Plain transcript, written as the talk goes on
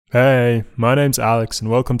Hey, my name's Alex and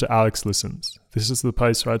welcome to Alex Listens. This is the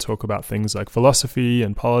place where I talk about things like philosophy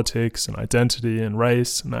and politics and identity and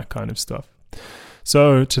race and that kind of stuff.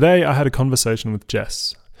 So today I had a conversation with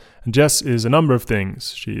Jess. And Jess is a number of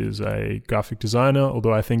things. She is a graphic designer,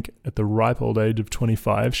 although I think at the ripe old age of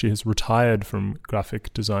 25 she has retired from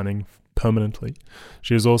graphic designing permanently.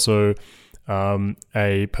 She is also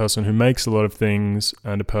a person who makes a lot of things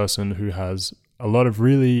and a person who has a lot of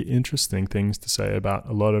really interesting things to say about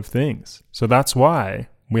a lot of things. So that's why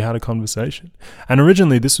we had a conversation. And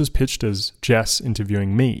originally this was pitched as Jess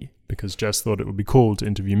interviewing me because Jess thought it would be cool to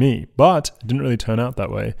interview me, but it didn't really turn out that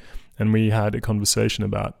way. And we had a conversation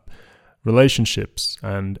about relationships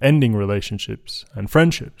and ending relationships and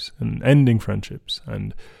friendships and ending friendships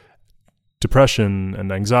and depression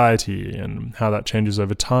and anxiety and how that changes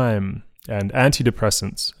over time, and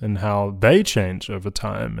antidepressants and how they change over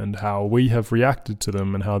time and how we have reacted to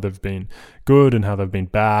them and how they've been good and how they've been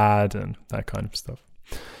bad and that kind of stuff.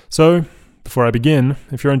 So before I begin,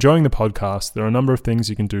 if you're enjoying the podcast, there are a number of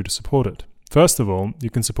things you can do to support it. First of all,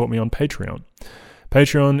 you can support me on Patreon.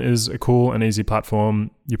 Patreon is a cool and easy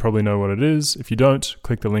platform. You probably know what it is. If you don't,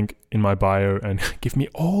 click the link in my bio and give me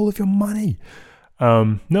all of your money.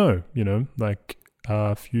 Like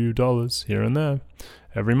a few dollars here and there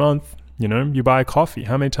every month. You know, you buy coffee.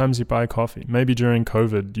 How many times you buy coffee? Maybe during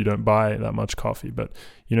COVID, you don't buy that much coffee. But,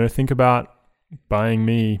 think about buying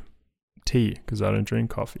me tea because I don't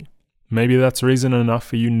drink coffee. Maybe that's reason enough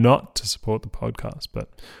for you not to support the podcast,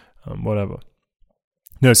 but whatever.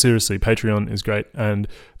 No, seriously, Patreon is great. And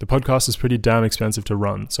the podcast is pretty damn expensive to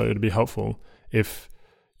run. So it'd be helpful if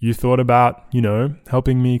you thought about,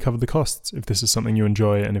 helping me cover the costs. If this is something you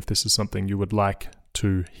enjoy and if this is something you would like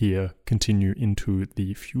to hear continue into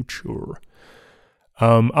the future.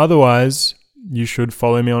 Otherwise, you should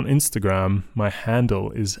follow me on Instagram. My handle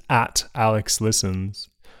is @AlexListens.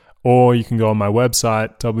 Or you can go on my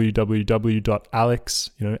website,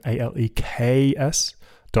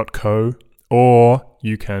 www.alex.co, or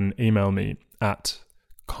you can email me at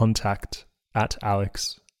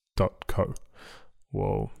contact@alex.co.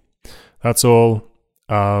 Whoa. That's all.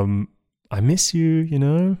 I miss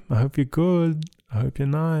you, I hope you're good. I hope you're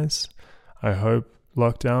nice. I hope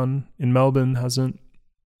lockdown in Melbourne hasn't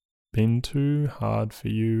been too hard for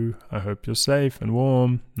you. I hope you're safe and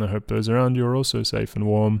warm. And I hope those around you are also safe and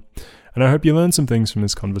warm. And I hope you learned some things from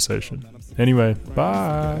this conversation. Anyway,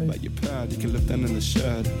 bye. Like you're proud, you can live then in the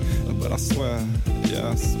shed. But I swear,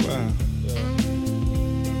 I swear.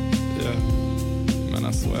 Yeah. Man,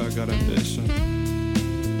 I swear I got ambition.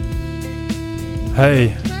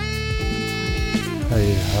 Hey,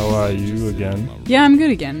 how are you again? Yeah, I'm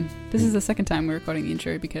good again. This is the second time we're recording the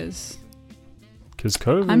intro because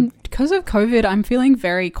COVID? Because of COVID, I'm feeling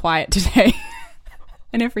very quiet today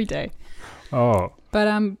and every day. Oh. But,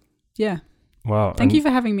 yeah. Wow. Thank you for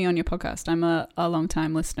having me on your podcast. I'm a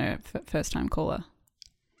long-time listener, first-time caller.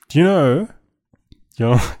 Do you know,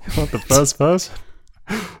 you're not the first person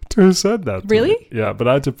to have said that. Really? Me. Yeah, but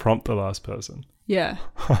I had to prompt the last person. Yeah.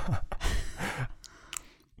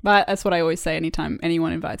 But that's what I always say anytime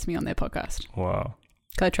anyone invites me on their podcast. Wow.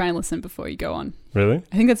 I try and listen before you go on. Really?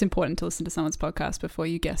 I think that's important to listen to someone's podcast before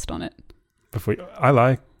you guest on it. I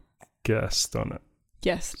like guest on it.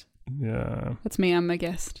 Guest. Yeah. That's me. I'm a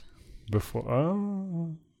guest.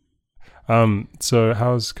 So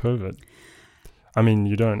how's COVID? I mean,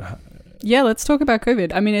 you don't... Yeah, let's talk about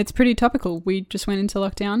COVID. I mean, it's pretty topical. We just went into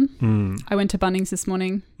lockdown. I went to Bunnings this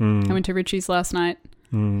morning. I went to Richie's last night.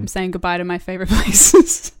 I'm saying goodbye to my favorite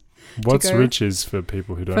places. What's Richie's for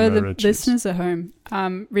people who don't know Richie's? For the listeners at home,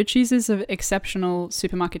 Richie's is an exceptional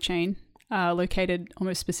supermarket chain located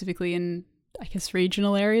almost specifically in, I guess,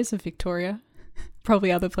 regional areas of Victoria.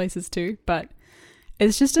 Probably other places too, but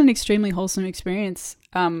it's just an extremely wholesome experience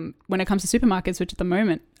when it comes to supermarkets, which at the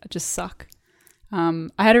moment just suck. I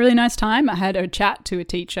had a really nice time. I had a chat to a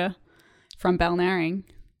teacher from Balnarring.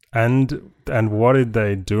 And what did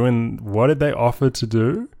they do and what did they offer to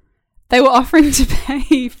do? They were offering to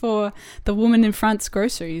pay for the woman in front's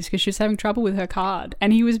groceries because she was having trouble with her card.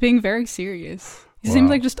 And he was being very serious. He seemed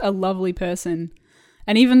like just a lovely person.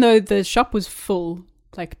 And even though the shop was full,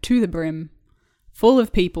 like to the brim, full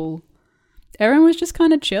of people, everyone was just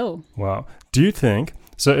kind of chill. Wow. Do you think,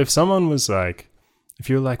 so if someone was like, if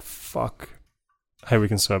you're like, fuck, hey, we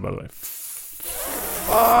can swear by the way,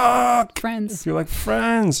 fuck. Friends. If you're like,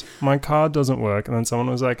 friends, my card doesn't work. And then someone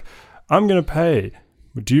was like, I'm going to pay.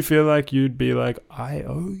 Do you feel like you'd be like, I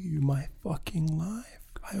owe you my fucking life.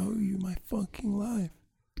 I owe you my fucking life.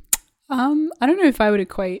 I don't know if I would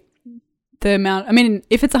equate the amount. I mean,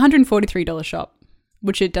 if it's $143 shop,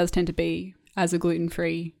 which it does tend to be, as a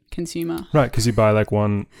gluten-free consumer. Right, because you buy like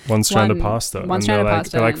one strand of pasta. One strand of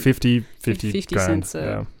pasta. They're like 50 grand. cents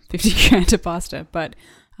 50 grand of pasta. But,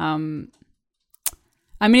 I mean,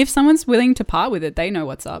 if someone's willing to part with it, they know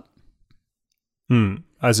what's up.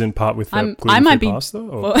 As in part with their I might gluten-free be, pasta?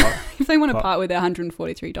 Or well, if they want to part with their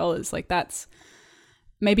 $143, like that's,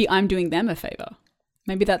 maybe I'm doing them a favor.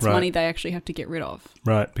 Maybe that's Right. money they actually have to get rid of.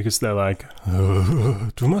 Right, because they're like,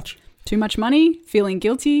 too much. Too much money, feeling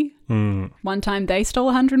guilty. Mm. One time they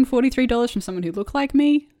stole $143 from someone who looked like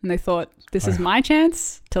me, and they thought, this is my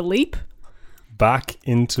chance to leap Back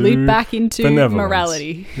into benevolence.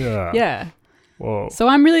 Morality. Yeah. Yeah. Whoa. So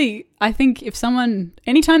I think if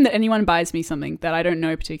anytime that anyone buys me something that I don't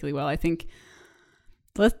know particularly well, I think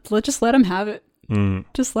let's just let them have it.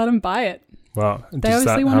 Just let them buy it. Wow. They Does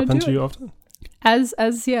that obviously wanna happen do to it. you often? As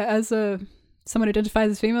someone who identifies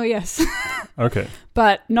as female, yes. Okay.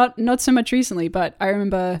 But not so much recently. But I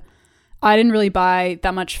remember I didn't really buy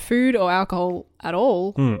that much food or alcohol at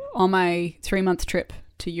all on my 3-month trip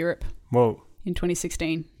to Europe Whoa. in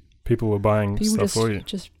 2016. People were buying People stuff for you.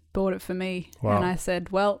 just bought it for me. Wow. And I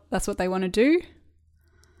said, well, that's what they want to do.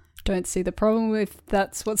 Don't see the problem if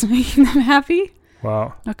that's what's making them happy.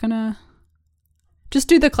 Wow. Not gonna just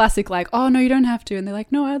do the classic like, oh no, you don't have to. And they're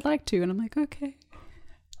like, no, I'd like to. And I'm like, okay,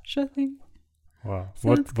 sure thing. Wow.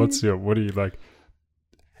 Sounds What do you like?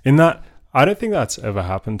 In that, I don't think that's ever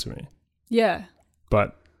happened to me. Yeah.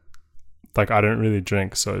 But like, I don't really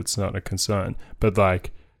drink, so it's not a concern. But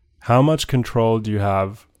like, how much control do you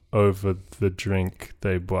have over the drink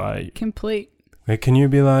they buy? Complete. Like, can you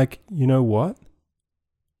be like, you know what?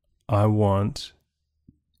 I want,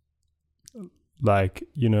 like,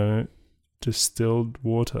 distilled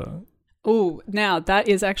water. Oh, now that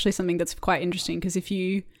is actually something that's quite interesting because if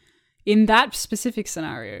you, in that specific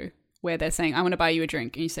scenario where they're saying, I want to buy you a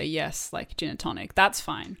drink, and you say yes, like gin and tonic, that's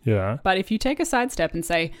fine. Yeah. But if you take a sidestep and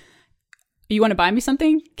say, you want to buy me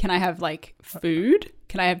something? Can I have like food?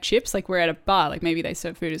 Can I have chips? Like we're at a bar, like maybe they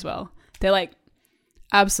serve food as well. They're like,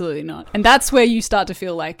 absolutely not. And that's where you start to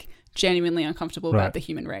feel like genuinely uncomfortable about the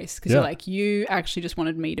human race because you're like, you actually just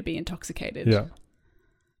wanted me to be intoxicated. Yeah.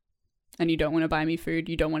 And you don't want to buy me food.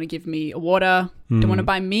 You don't want to give me a water. Don't want to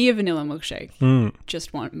buy me a vanilla milkshake.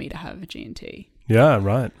 Just want me to have a G&T. Yeah,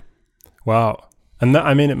 right. Wow. And that,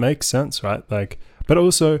 I mean, it makes sense, right? Like, but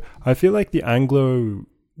also I feel like the Anglo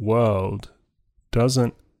world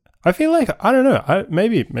doesn't, I feel like, I don't know,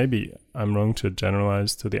 maybe I'm wrong to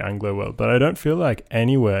generalize to the Anglo world, but I don't feel like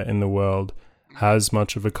anywhere in the world has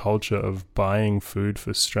much of a culture of buying food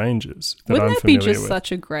for strangers that Wouldn't I'm that be familiar just with.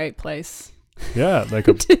 such a great place? Yeah, like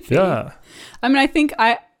yeah. I mean, I think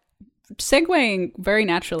segueing very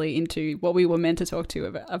naturally into what we were meant to talk to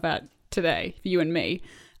about today, you and me,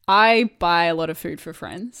 I buy a lot of food for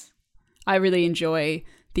friends. I really enjoy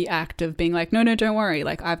the act of being like, no, don't worry.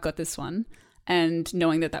 Like, I've got this one. And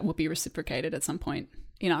knowing that will be reciprocated at some point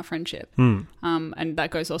in our friendship. And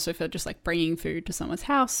that goes also for just like bringing food to someone's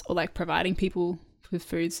house or like providing people with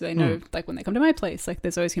food so they know like when they come to my place, like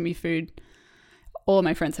there's always going to be food. All of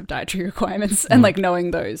my friends have dietary requirements and like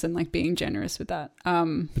knowing those and like being generous with that.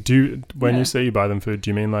 But when you say you buy them food,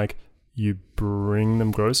 do you mean like you bring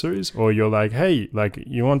them groceries or you're like, hey, like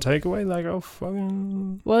you want takeaway? Like, oh,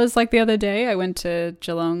 fucking. Well, it's like the other day I went to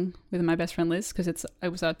Geelong with my best friend Liz because it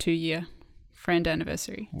was our 2-year friend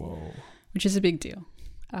anniversary. Whoa. Which is a big deal.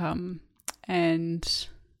 And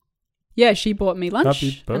yeah, she bought me lunch.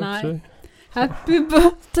 Happy birthday. Happy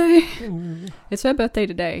birthday. It's her birthday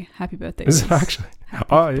today. Happy birthday, Liz. Is it actually?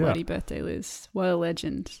 Happy bloody birthday, Liz. What a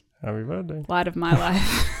legend. Happy birthday. Light of my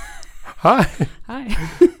life. Hi.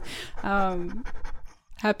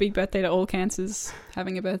 Happy birthday to all cancers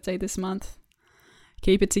having a birthday this month.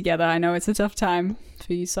 Keep it together. I know it's a tough time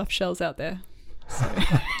for you soft shells out there. So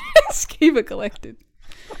just keep it collected.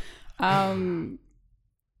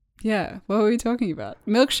 Yeah, what were we talking about?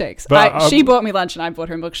 Milkshakes. She bought me lunch and I bought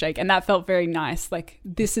her a milkshake, and that felt very nice. Like,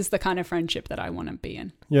 this is the kind of friendship that I want to be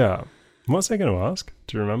in. Yeah. What was I going to ask?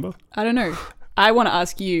 Do you remember? I don't know. I want to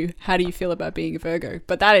ask you, how do you feel about being a Virgo?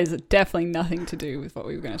 But that is definitely nothing to do with what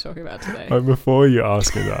we were going to talk about today. Before you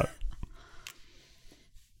ask me that.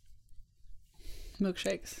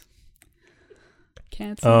 Milkshakes.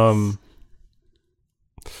 Cancers.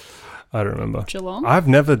 I don't remember. Geelong? I've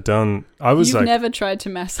never done... You've never tried to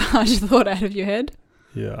massage the thought out of your head?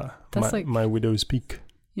 Yeah. That's my widow's peak.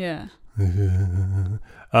 Yeah.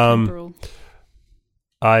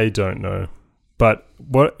 I don't know. But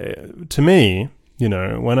to me,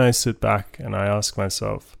 when I sit back and I ask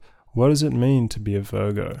myself, what does it mean to be a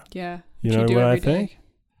Virgo? Yeah. You know what I think?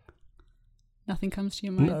 Nothing comes to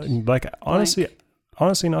your mind? No, like, honestly,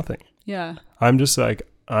 nothing. Yeah. I'm just like,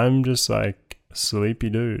 I'm just like a sleepy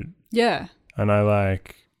dude. Yeah. And I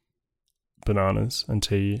like bananas and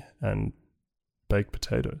tea and baked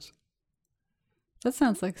potatoes. That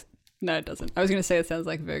sounds like... No, it doesn't. I was going to say it sounds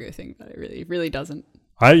like a Virgo thing, but it really doesn't.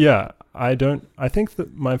 I don't... I think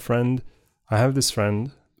that my friend... I have this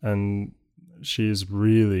friend and she's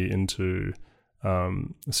really into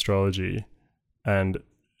astrology, and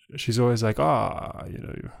she's always like,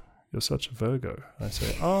 you're such a Virgo. I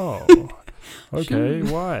say, oh, okay,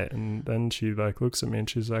 why? And then she like looks at me and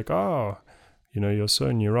she's like, oh, you're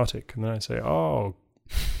so neurotic. And then I say, oh,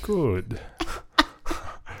 good.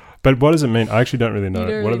 But what does it mean? I actually don't really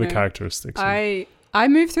know. What are the characteristics? I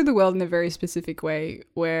move through the world in a very specific way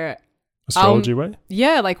where... Astrology way?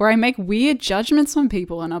 Yeah, like where I make weird judgments on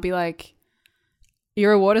people and I'll be like,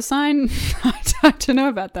 you're a water sign? I don't know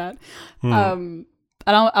about that. And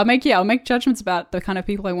I'll make judgments about the kind of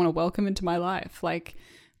people I want to welcome into my life. Like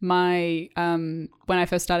my when I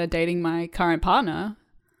first started dating my current partner,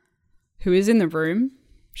 who is in the room,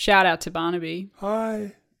 shout out to Barnaby.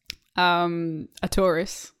 Hi. A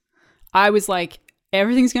Taurus. I was like,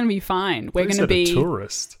 everything's going to be fine. We're going to be a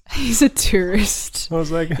tourist. He's a tourist. I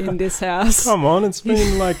was like, in this house. Come on, it's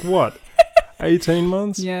been like what? 18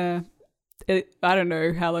 months? Yeah. I don't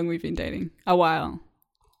know how long we've been dating. A while.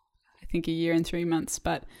 I think 1 year and 3 months.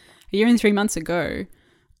 But 1 year and 3 months ago,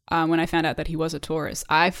 when I found out that he was a Taurus,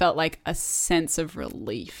 I felt like a sense of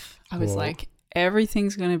relief. I was like,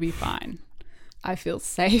 everything's going to be fine. I feel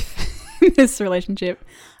safe in this relationship.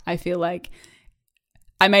 I feel like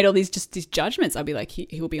I made all these judgments. I'll be like,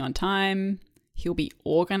 he'll be on time. He'll be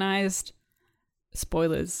organized.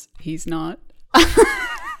 Spoilers, he's not.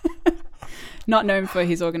 Not known for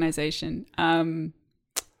his organization.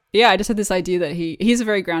 Yeah, I just had this idea that he's a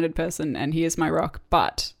very grounded person and he is my rock,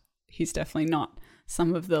 but he's definitely not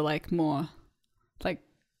some of the like more like,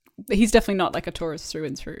 he's definitely not like a Taurus through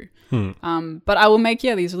and through. But I will make,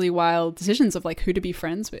 these really wild decisions of like who to be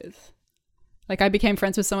friends with. Like I became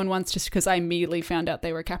friends with someone once just because I immediately found out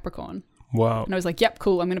they were a Capricorn. Wow. And I was like, yep,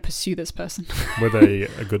 cool. I'm going to pursue this person. Were they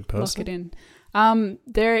a good person? Lock it in.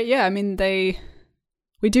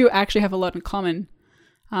 We do actually have a lot in common,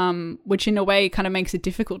 which in a way kind of makes it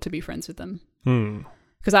difficult to be friends with them.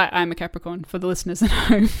 Because I'm a Capricorn for the listeners at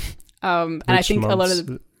home. And I think a lot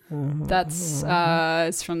of that's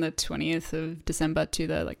it's from the 20th of December to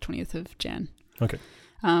the like 20th of Jan. Okay.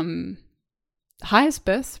 Highest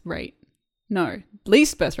birth rate. No,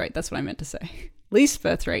 least birth rate. That's what I meant to say. Least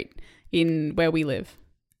birth rate in where we live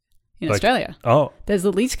in Australia. Oh. There's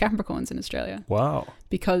the least Capricorns in Australia. Wow.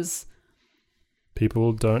 Because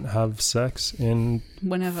people don't have sex in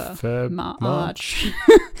whenever March.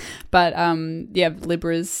 But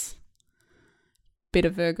Libras, bit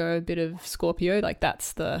of Virgo, bit of Scorpio, like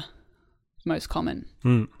that's the most common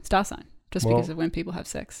star sign, just because of when people have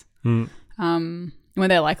sex. When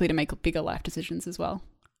they're likely to make bigger life decisions as well.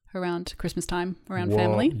 Around Christmas time, around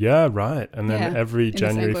family. Yeah, right. And then every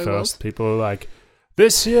January 1st, people are like,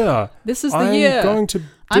 this year, this is the year.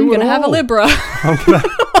 I'm going to have a Libra.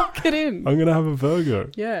 Lock it in. I'm going to have a Virgo.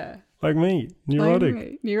 Yeah. Like me. Neurotic.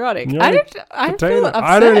 I feel upset.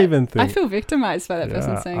 I don't even think. I feel victimized by that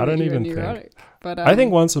person saying that you're neurotic. But I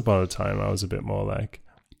think once upon a time, I was a bit more like,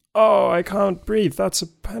 oh, I can't breathe. That's a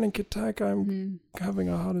panic attack. I'm having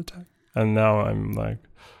a heart attack. And now I'm like,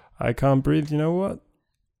 I can't breathe. You know what?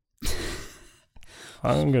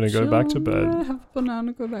 I'm going to go back to bed. Have a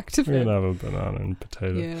banana, go back to bed. We're going to have a banana and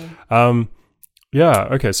potato. Yeah.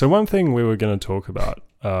 Okay. So one thing we were going to talk about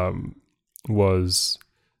was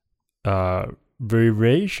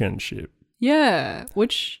relationship. Yeah,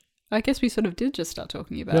 which I guess we sort of did just start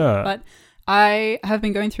talking about. Yeah. But I have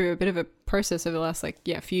been going through a bit of a process over the last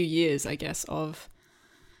few years, I guess, of...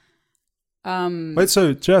 Wait,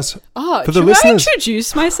 so Jess, for the listeners... I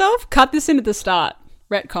introduce myself? Cut this into the start.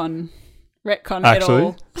 Retcon Actually? It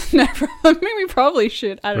all. No, I mean, we probably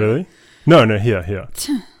should. I don't really? No, here.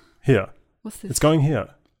 Here. What's this? It's going here.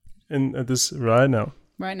 At this right now.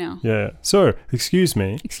 Right now. Yeah. So, excuse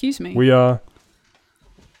me. We are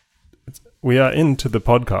into the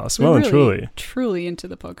podcast. We're well really, and truly. Truly into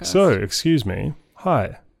the podcast. So, excuse me.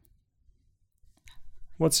 Hi.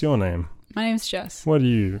 What's your name? My name's Jess. What do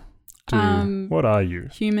you do? What are you?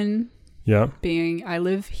 Human being. I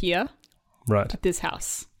live here. Right. At this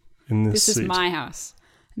house. In this seat. is my house.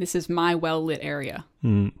 This is my well-lit area.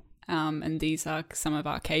 And these are some of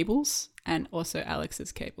our cables and also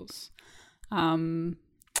Alex's cables.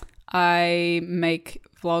 I make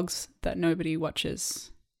vlogs that nobody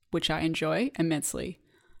watches, which I enjoy immensely.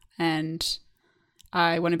 And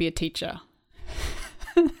I want to be a teacher.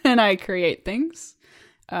 And I create things.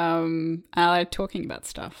 I like talking about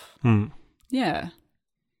stuff. Yeah.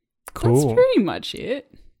 Cool. That's pretty much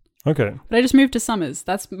it. Okay. But I just moved to Summers.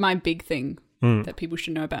 That's my big thing Mm. that people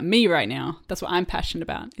should know about me right now. That's what I'm passionate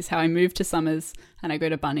about, is how I moved to Summers and I go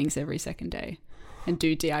to Bunnings every second day and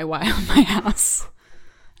do DIY on my house.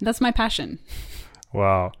 And that's my passion.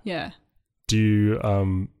 Wow. Yeah. Do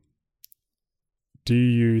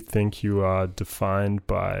you think you are defined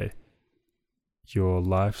by your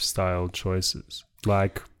lifestyle choices,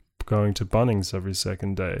 like going to Bunnings every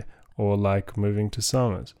second day, or like moving to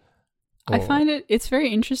Summers? I find it's very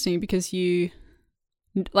interesting because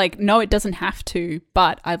no, it doesn't have to,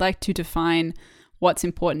 but I like to define what's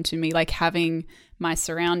important to me, like having my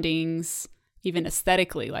surroundings, even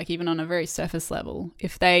aesthetically, like even on a very surface level,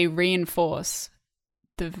 if they reinforce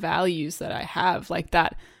the values that I have, like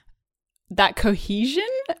that cohesion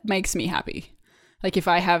makes me happy. Like if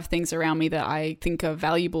I have things around me that I think are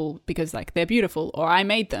valuable because like they're beautiful, or I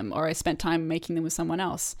made them, or I spent time making them with someone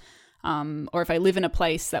else, or if I live in a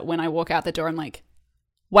place that when I walk out the door, I'm like,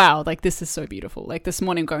 wow, like this is so beautiful. Like this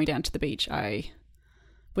morning going down to the beach, I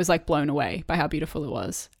was like blown away by how beautiful it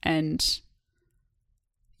was. And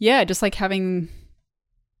yeah, just like having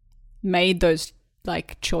made those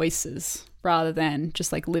like choices rather than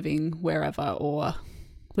just like living wherever or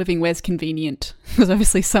living where's convenient, because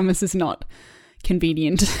obviously Summers is not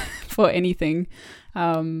convenient for anything.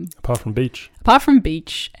 Apart from beach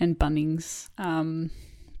And Bunnings.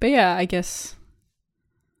 But yeah, I guess,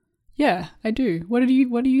 yeah, I do. What do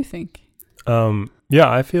you think? Yeah,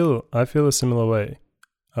 I feel a similar way.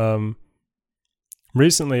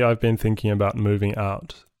 Recently I've been thinking about moving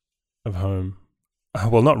out of home.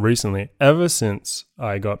 Well, not recently, ever since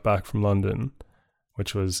I got back from London,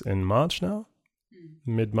 which was in March now,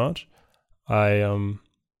 mid-March. I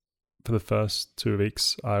for the first 2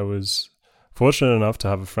 weeks I was fortunate enough to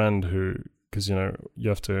have a friend who, because you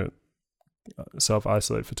have to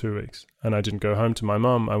self-isolate for 2 weeks, and I didn't go home to my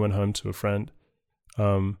mum. I went home to a friend.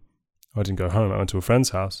 I didn't go home, I went to a friend's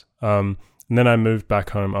house, and then I moved back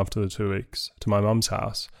home after the 2 weeks to my mum's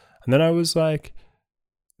house. And then I was like,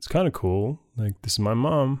 it's kind of cool, like this is my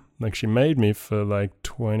mum, like she made me for like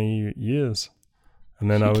 20 years. And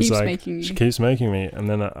then I was like, she keeps making me. And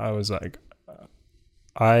then I was like,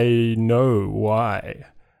 I know why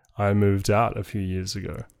I moved out a few years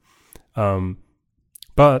ago.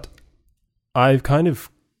 But I've kind of,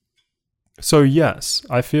 so yes,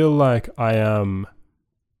 I feel like I am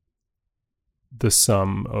the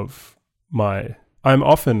sum of I'm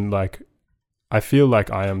often like, I feel like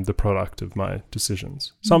I am the product of my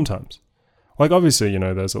decisions sometimes. Like obviously,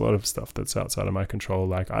 there's a lot of stuff that's outside of my control.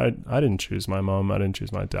 Like I didn't choose my mom, I didn't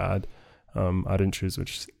choose my dad, I didn't choose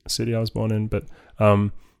which city I was born in. But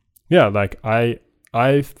yeah, like I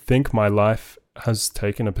think my life has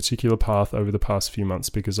taken a particular path over the past few months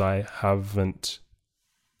because I haven't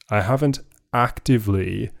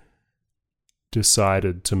actively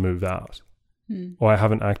decided to move out, or I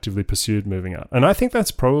haven't actively pursued moving out. And I think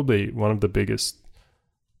that's probably one of the biggest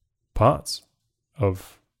parts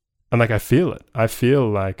of. And like I feel it. I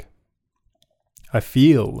feel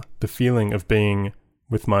the feeling of being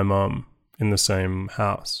with my mom in the same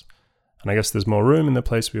house. And I guess there's more room in the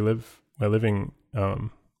place we're living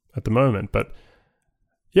at the moment. But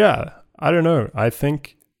yeah, I don't know. I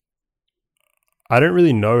think I don't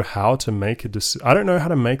really know how to make a decision. I don't know how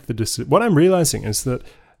to make the decision. What I'm realizing is that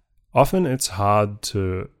often it's hard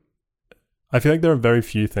to. I feel like there are very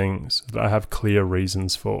few things that I have clear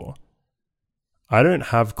reasons for. I don't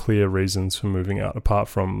have clear reasons for moving out apart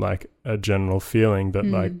from like a general feeling that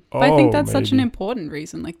but I think that's such an important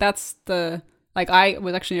reason. Like that's I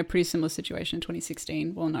was actually in a pretty similar situation in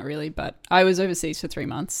 2016. Well, not really, but I was overseas for 3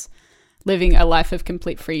 months, living a life of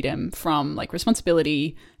complete freedom from like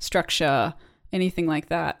responsibility, structure, anything like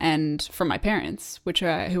that. And from my parents,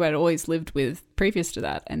 who I'd always lived with previous to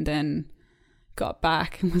that. And then got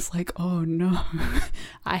back and was like, oh no,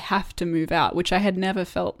 I have to move out, which I had never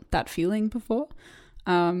felt that feeling before.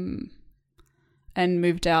 And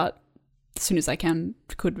moved out as soon as I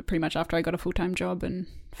could pretty much after I got a full-time job and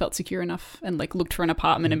felt secure enough, and like looked for an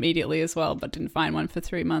apartment immediately as well, but didn't find one for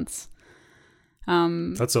 3 months.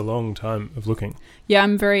 That's a long time of looking. Yeah,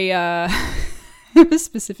 I'm very I have a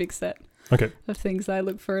specific set of things I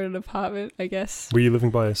look for in an apartment, I guess. Were you living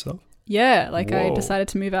by yourself? Yeah, like I decided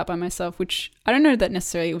to move out by myself, which I don't know that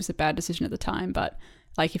necessarily it was a bad decision at the time, but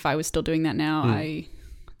like if I was still doing that now,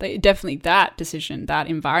 definitely that decision, that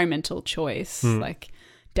environmental choice, like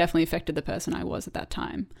definitely affected the person I was at that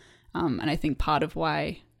time. And I think part of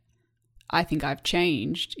why I think I've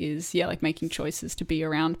changed is, like making choices to be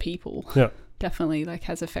around people. Yeah. Definitely like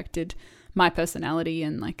has affected my personality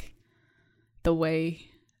and like the way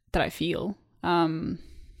that I feel.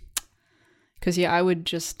 Because, yeah, I would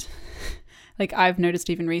just, like, I've noticed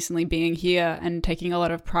even recently being here and taking a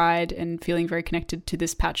lot of pride and feeling very connected to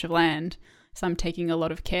this patch of land. So I'm taking a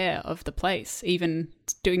lot of care of the place, even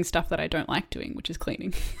doing stuff that I don't like doing, which is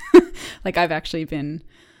cleaning. Like, I've actually been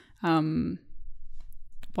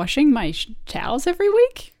washing my towels every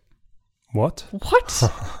week. What?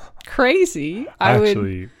 Crazy.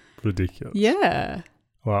 Actually, ridiculous. Yeah.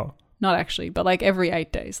 Wow. Not actually, but like every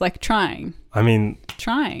 8 days. Like trying. I mean...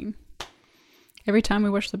 Trying. Every time we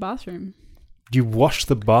wash the bathroom. You wash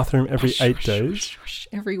the bathroom every 8 days?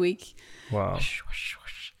 Every week. Wow.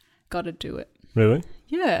 Gotta do it. Really?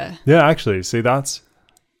 Yeah. Yeah, actually. See,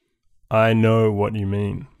 I know what you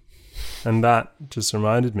mean. And that just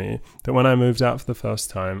reminded me that when I moved out for the first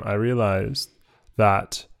time, I realized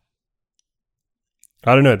that,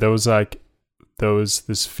 I don't know, there was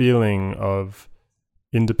this feeling of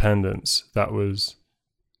independence that was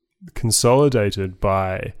consolidated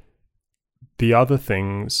by the other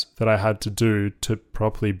things that I had to do to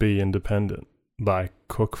properly be independent, like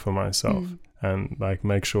cook for myself and like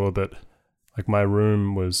make sure that like my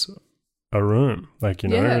room was a room, like, you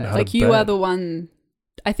know, it had like a you bed. are the one.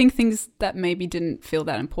 I think things that maybe didn't feel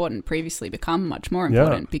that important previously become much more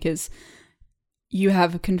important because you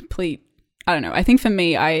have a complete, I don't know. I think for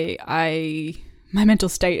me, my mental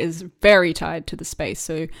state is very tied to the space.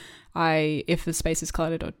 So if the space is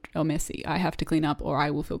cluttered or messy, I have to clean up or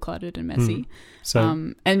I will feel cluttered and messy.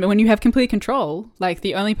 And when you have complete control, like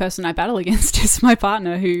the only person I battle against is my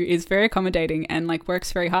partner, who is very accommodating and like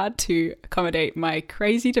works very hard to accommodate my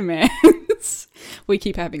crazy demands. We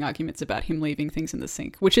keep having arguments about him leaving things in the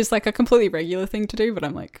sink, which is like a completely regular thing to do, but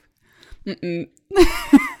I'm like,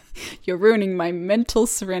 you're ruining my mental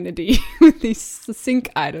serenity with these sink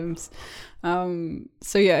items.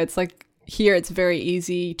 So yeah, it's like here it's very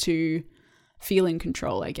easy to feel in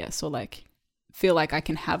control, I guess, or like feel like I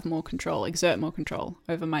can have more control, exert more control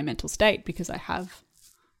over my mental state because I have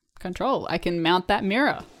control. I can mount that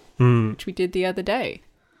mirror, which we did the other day.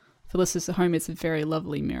 For listeners at home, it's a very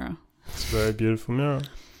lovely mirror. It's a very beautiful mirror.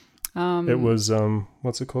 It was,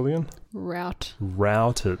 what's it called again?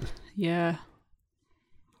 Routed. Yeah.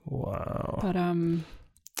 Wow. But,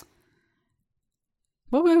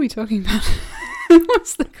 what were we talking about?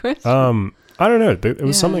 What's the question? I don't know. It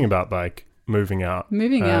was something about like moving out.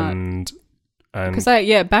 And because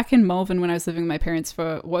back in Malvern when I was living with my parents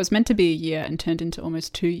for what was meant to be a year and turned into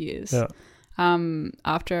almost 2 years. Yeah.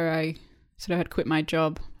 After I sort of had quit my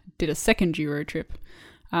job, did a second Euro trip.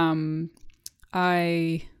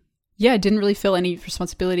 I didn't really feel any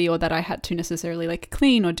responsibility or that I had to necessarily like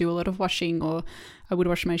clean or do a lot of washing, or I would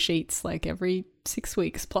wash my sheets like every 6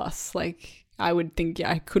 weeks plus. Like I would think,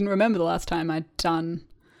 I couldn't remember the last time I'd done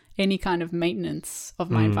any kind of maintenance of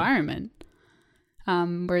my environment.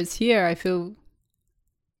 Whereas here I feel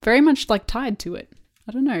very much like tied to it.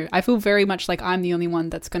 I don't know. I feel very much like I'm the only one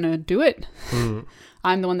that's going to do it.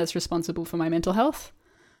 I'm the one that's responsible for my mental health.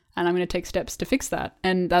 And I'm going to take steps to fix that.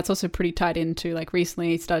 And that's also pretty tied into like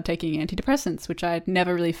recently I started taking antidepressants, which I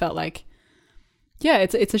never really felt like,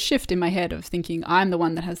 it's a shift in my head of thinking I'm the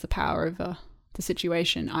one that has the power over the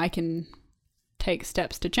situation. I can take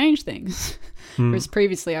steps to change things. Whereas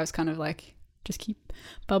previously I was kind of like, just keep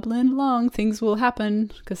bubbling along. Things will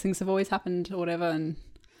happen because things have always happened or whatever. And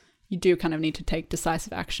you do kind of need to take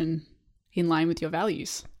decisive action in line with your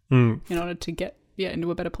values in order to get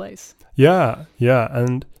into a better place. Yeah.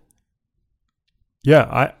 And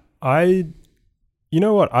I you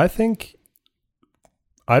know what? I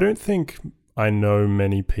don't think I know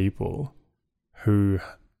many people who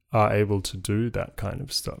are able to do that kind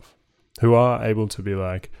of stuff, who are able to be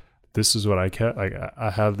like, this is what I care. Like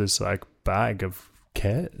I have this like bag of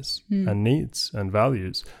cares and needs and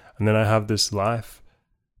values. And then I have this life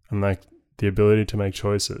and like the ability to make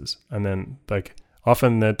choices. And then like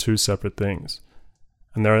often they're two separate things.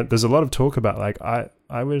 And there's a lot of talk about like,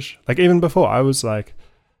 I wish, like even before I was like,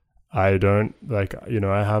 I don't like, you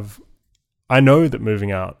know, I know that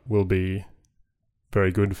moving out will be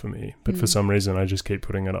very good for me, but for some reason I just keep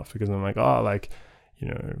putting it off because I'm like, oh, like, you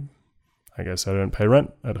know, I guess I don't pay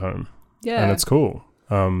rent at home. Yeah. And it's cool.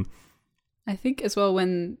 I think as well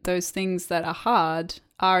when those things that are hard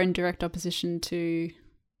are in direct opposition to,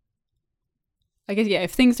 I guess,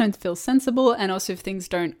 if things don't feel sensible and also if things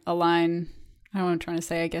don't align. I don't know what I'm trying to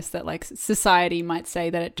say. I guess that like society might say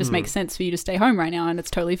that it just makes sense for you to stay home right now and it's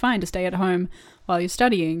totally fine to stay at home while you're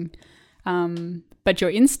studying. But your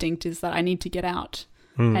instinct is that I need to get out.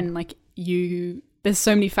 And like there's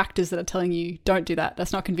so many factors that are telling you don't do that.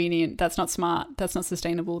 That's not convenient. That's not smart. That's not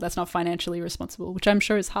sustainable. That's not financially responsible, which I'm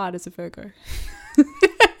sure is hard as a Virgo.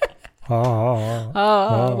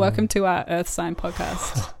 Welcome to our Earth sign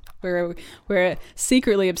podcast. We're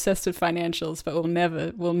secretly obsessed with financials, but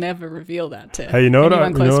we'll never reveal that to Hey, you know what?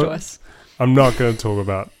 anyone close to us. I'm not going to talk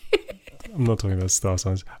about. I'm not talking about star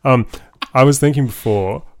signs. I was thinking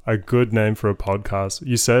before a good name for a podcast.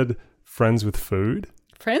 You said Friends with Food.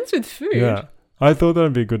 Friends with Food. Yeah, I thought that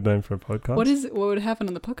would be a good name for a podcast. What would happen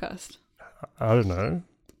on the podcast? I don't know.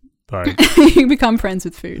 Like, You become friends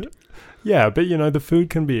with food. yeah, but the food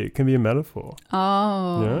can be a metaphor.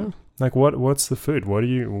 Oh. Yeah. Like what's the food? What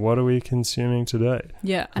are we consuming today?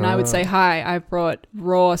 Yeah, and I would say, hi, I brought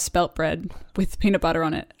raw spelt bread with peanut butter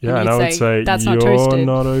on it. Yeah, and I would say, that's you're not toasted.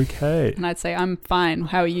 not okay. And I'd say, I'm fine.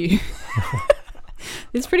 How are you?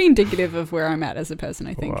 It's pretty indicative of where I'm at as a person,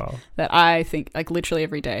 I think. Wow. That I think, like, literally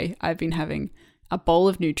every day, I've been having a bowl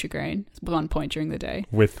of Nutri-Grain at one point during the day.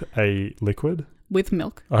 With a liquid? With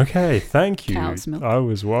milk. Okay, thank you. Cow's milk. I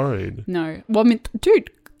was worried. No. Well,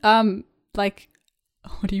 dude, like,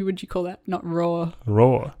 would you call that? Not raw.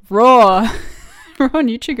 Raw. Raw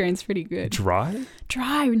Nutri-Grain's pretty good. Dry?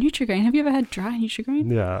 Dry Nutri-Grain. Have you ever had dry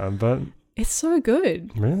Nutri-Grain? Yeah, but... It's so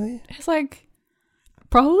good. Really? It's like...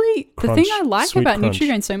 Probably the Crunch, thing I like sweet about crunch.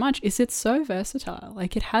 Nutri-Grain so much is it's so versatile.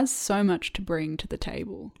 Like, it has so much to bring to the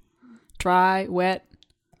table. Dry, wet,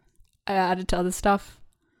 added to other stuff,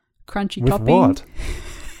 crunchy With topping. what?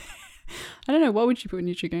 I don't know. What would you put in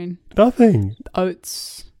Nutri-Grain? Nothing.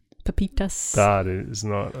 Oats, pepitas, That is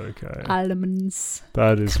not okay. almonds,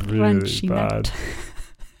 That is really crunchy bad.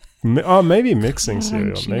 nut. Maybe mixing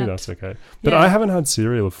cereal. Crunchy Maybe nut. that's okay. But Yeah. I haven't had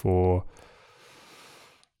cereal for...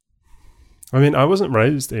 I mean, I wasn't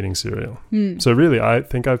raised eating cereal. So really, I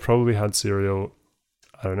think I've probably had cereal,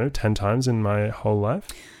 I don't know, 10 times in my whole life.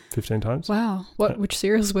 15 times. Wow. Which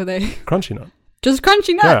cereals were they? Crunchy Nut. Just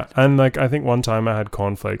Crunchy Nut. Yeah, and like I think one time I had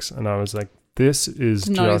cornflakes and I was like, this is It's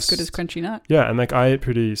not as just... good as Crunchy Nut. Yeah, and like I ate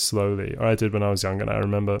pretty slowly, or I did when I was younger. And I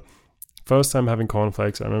remember first time having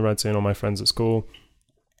cornflakes, I remember I'd seen all my friends at school.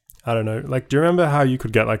 I don't know, like, do you remember how you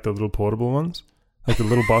could get like the little portable ones? Like the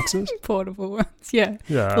little boxes? Portable ones. Yeah.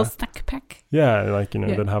 Yeah. Little snack pack. Yeah, like,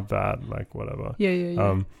 Yeah. they'd have that, like, whatever. Yeah. But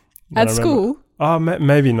At I remember- school? Oh,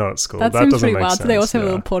 maybe not at school. That That seems doesn't pretty make wild. sense. Do they also have a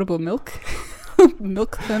yeah. little portable milk?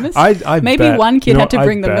 Milk thermos? I Maybe bet- one kid you know had to what, I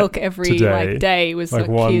bring the bet milk every today, like day. Was like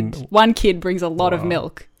like one kid brings a lot of Wow.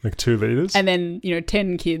 milk, like 2 liters, and then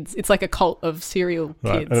 10 kids. It's like a cult of cereal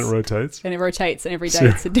right, kids, and it rotates. and every day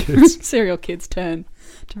Cereal it's a different kids. cereal kid's turn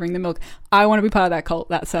to bring the milk. I want to be part of that cult.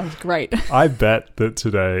 That sounds great. I bet that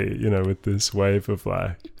today, with this wave of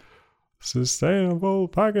like sustainable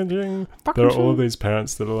packaging, there are all of these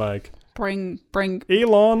parents that are like, Bring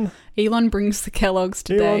Elon, brings the Kellogg's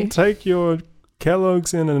today. Elon, take your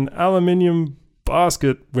Kellogg's in an aluminium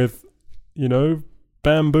basket with,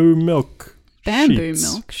 bamboo milk. Bamboo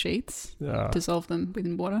sheets. milk sheets. Yeah. Dissolve them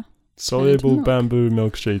within water. Soluble milk. bamboo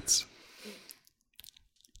milk sheets.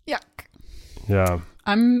 Yuck. Yeah.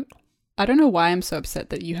 I don't know why I'm so upset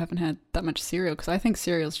that you haven't had that much cereal, because I think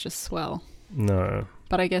cereal's just swell. No,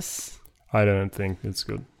 But I guess I don't think it's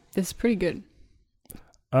good. it's pretty good.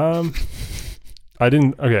 I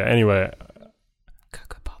didn't. Okay. Anyway,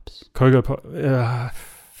 Cocoa Pops. Cocoa Pop. Yeah.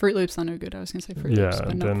 Fruit Loops are no good. I was going to say Fruit Yeah, Loops,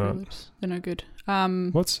 but they're not not. Fruit Loops. They're no good.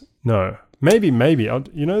 What's no? Maybe.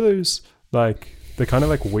 Those like they're kind of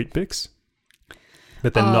like Wheat Bix,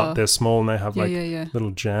 but they're not. They're small and they have yeah.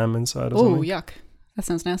 little jam inside or Oh, something. yuck. That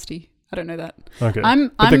sounds nasty. I don't know that. Okay.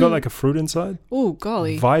 But they got like a fruit inside. Oh,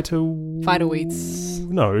 golly. Vita Wheats.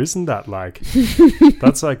 No, isn't that like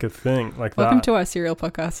that's like a thing like Welcome that? to our cereal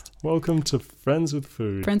podcast. Welcome to Friends with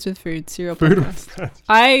Food. Friends with Food cereal Food podcast. with Friends.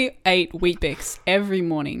 I ate Wheat Bix every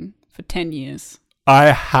morning for 10 years. I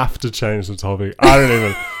have to change the topic. I don't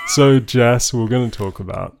even. So Jess, we're going to talk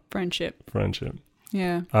about Friendship. friendship.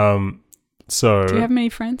 Yeah. So Do you have many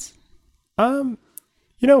friends? you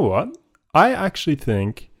know what? I actually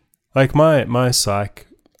think like my psych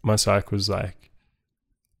was like,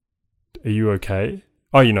 are you okay?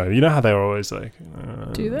 Oh, you know how they're always like,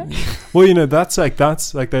 Do they? well, that's like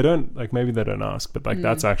they don't like, maybe they don't ask, but like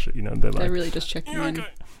that's actually, they're like, They're really just checking in.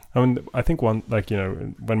 I mean, I think one, like,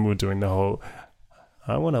 when we were doing the whole,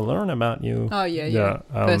 I want to learn about you. Oh, yeah.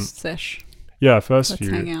 First sesh. Yeah, first Let's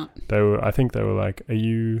few. hang out. I think they were like, are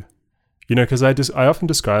you, because I often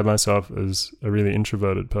describe myself as a really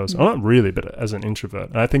introverted person. Well, not really, but as an introvert.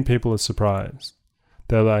 And I think people are surprised.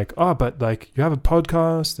 They're like, oh, but like you have a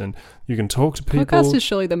podcast and you can talk to people. Podcast is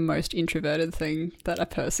surely the most introverted thing that a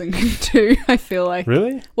person can do, I feel like.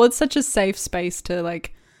 Really? Well, it's such a safe space to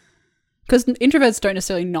like, because introverts don't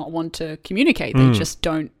necessarily not want to communicate. They just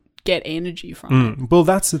don't get energy from it. Well,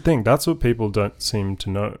 that's the thing. That's what people don't seem to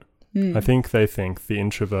know. Mm. I think they think the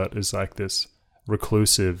introvert is like this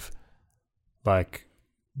reclusive, like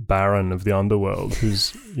baron of the underworld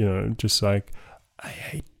who's, you know, just like, I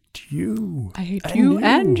hate you. I hate you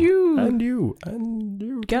and you. And you. And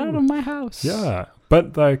you. Get out of my house. Yeah.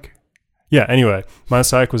 But like, yeah, anyway, my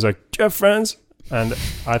psych was like, do you have friends? And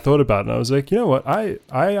I thought about it and I was like, you know what? I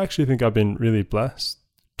actually think I've been really blessed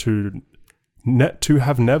to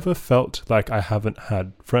have never felt like I haven't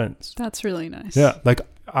had friends. That's really nice. Yeah. Like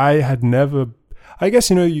I had never, I guess,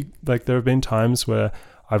 you know, like there have been times where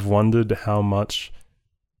I've wondered how much,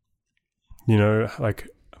 you know, like,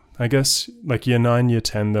 I guess like year 9, year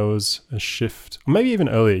 10, there was a shift, or maybe even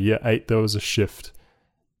earlier, year 8, there was a shift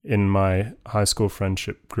in my high school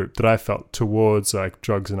friendship group that I felt towards like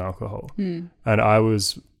drugs and alcohol. And I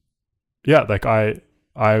was, yeah, like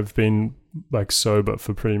I've been like sober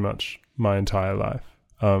for pretty much my entire life.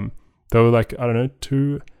 There were like, I don't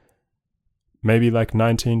know, maybe like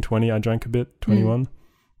 19, 20, I drank a bit, 21,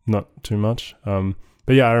 not too much.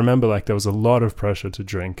 But yeah, I remember like there was a lot of pressure to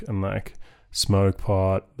drink and like smoke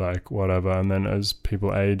pot, like whatever. And then as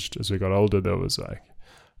people aged, as we got older, there was like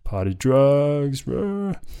party drugs.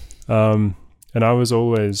 And I was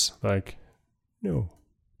always like, no,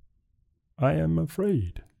 I am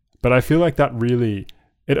afraid. But I feel like that really,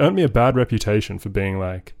 it earned me a bad reputation for being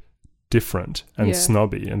like different and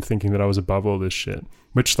snobby and thinking that I was above all this shit,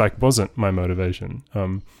 which like wasn't my motivation.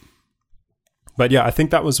 But yeah, I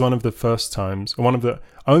think that was one of the first times, or one of the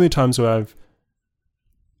only times where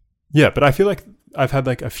but I feel like I've had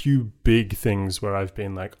like a few big things where I've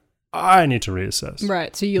been like, I need to reassess.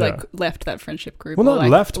 Right. So you like left that friendship group. Well, not like,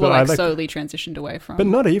 left, but I like slowly transitioned away from. But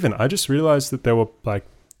not even. I just realized that there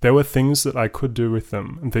were things that I could do with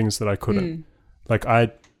them and things that I couldn't. Like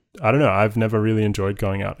I don't know. I've never really enjoyed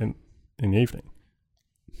going out in the evening.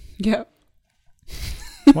 Yeah.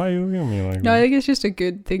 Why are you looking at me like that? No, I think it's just a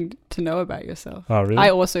good thing to know about yourself. Oh, really?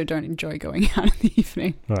 I also don't enjoy going out in the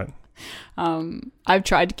evening. Right. I've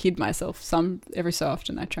tried to kid myself every so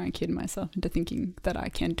often. I try and kid myself into thinking that I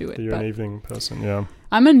can do it. You're an evening person, yeah.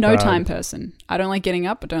 I'm a no time person. I don't like getting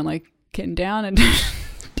up. I don't like getting down. I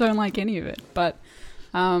don't like any of it. But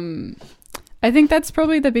I think that's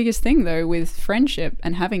probably the biggest thing though with friendship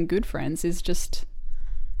and having good friends is just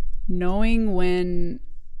knowing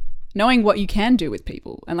what you can do with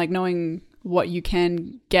people and like knowing what you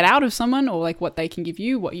can get out of someone or like what they can give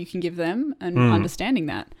you, what you can give them, and understanding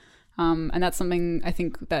that. And that's something I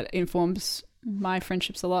think that informs my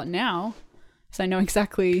friendships a lot now. So I know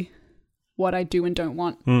exactly what I do and don't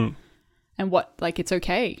want and what, like, it's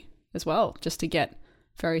okay as well, just to get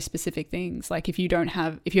very specific things. Like if you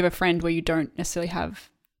have a friend where you don't necessarily have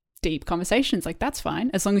deep conversations, like that's fine.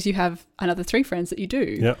 As long as you have another 3 friends that you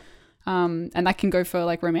do. Yeah. And that can go for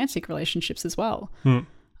like romantic relationships as well.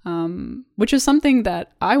 Which is something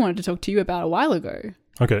that I wanted to talk to you about a while ago.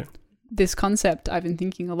 Okay. This concept I've been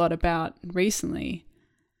thinking a lot about recently.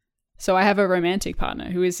 So I have a romantic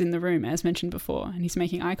partner who is in the room, as mentioned before, and he's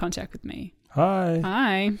making eye contact with me. Hi,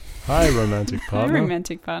 romantic partner. Hi,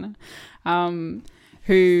 romantic partner.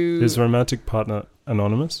 Who is romantic partner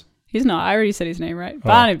anonymous? He's not. I already said his name, right? Oh.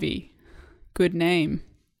 Barnaby. Good name.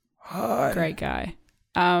 Hi. Great guy.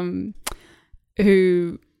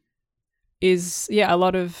 Who is a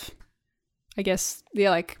lot of, I guess,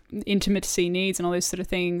 like intimacy needs and all those sort of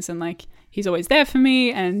things, and like he's always there for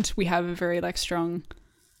me, and we have a very like strong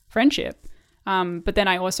friendship. But then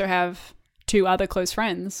I also have 2 other close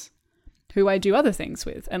friends who I do other things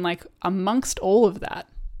with, and like amongst all of that,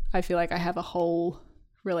 I feel like I have a whole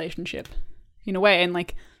relationship in a way, and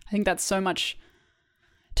like I think that's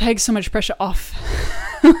takes so much pressure off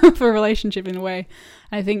for a relationship in a way.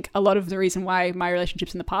 And I think a lot of the reason why my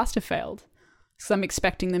relationships in the past have failed is because I'm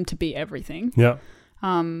expecting them to be everything. Yeah.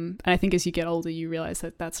 And I think as you get older, you realize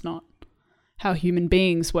that that's not how human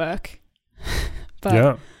beings work.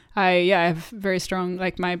 But I have very strong,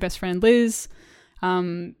 like my best friend Liz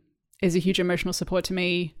is a huge emotional support to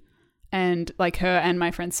me, and like her and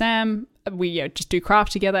my friend Sam, we just do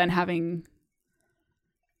craft together, and having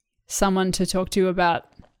someone to talk to about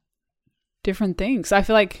different things. I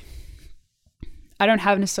feel like I don't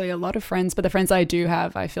have necessarily a lot of friends, but the friends I do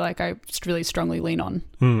have, I feel like I just really strongly lean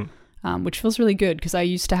on, which feels really good because I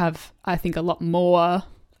used to have, I think, a lot more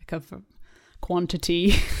like of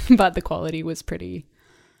quantity, but the quality was pretty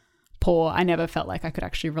poor. I never felt like I could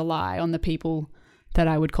actually rely on the people that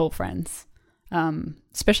I would call friends,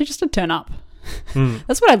 especially just to turn up.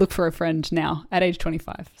 That's what I look for a friend now at age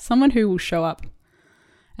 25. Someone who will show up,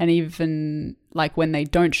 and even like when they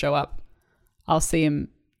don't show up, I'll see him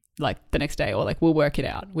like the next day, or like we'll work it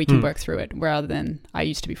out. We can work through it. Rather than I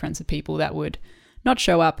used to be friends with people that would not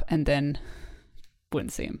show up and then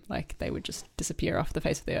wouldn't see him. Like they would just disappear off the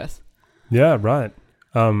face of the earth. Yeah, right.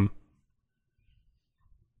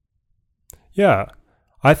 Yeah.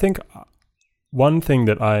 I think one thing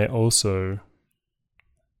that I also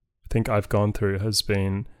think I've gone through has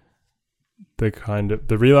been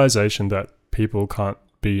the realization that people can't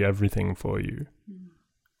be everything for you.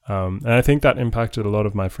 And I think that impacted a lot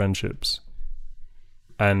of my friendships.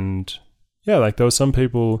 And yeah, like there were some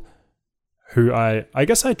people who I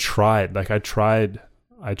guess I tried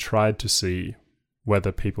to see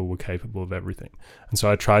whether people were capable of everything. And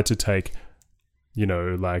so I tried to take,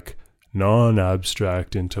 like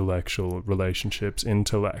non-abstract intellectual relationships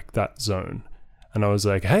into like that zone. And I was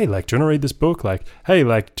like, hey, like, do you want to read this book? Like, hey,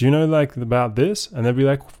 like, do you know like about this? And they'd be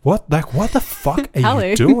like, what? Like, what the fuck are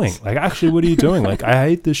you doing? Like, actually, what are you doing? Like, I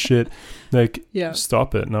hate this shit. Like,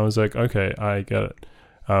 stop it. And I was like, okay, I get it.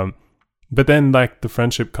 But then like the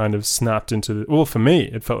friendship kind of snapped into, well, for me,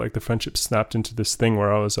 it felt like the friendship snapped into this thing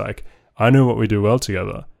where I was like, I know what we do well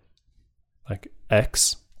together. Like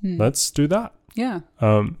X, let's do that. Yeah.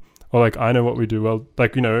 Or like, I know what we do well,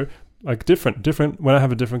 like, like different, when I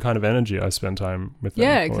have a different kind of energy, I spend time with them.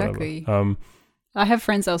 Yeah, exactly. I have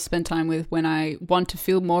friends I'll spend time with when I want to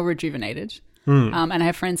feel more rejuvenated. And I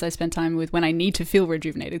have friends I spend time with when I need to feel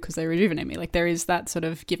rejuvenated because they rejuvenate me. Like there is that sort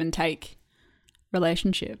of give and take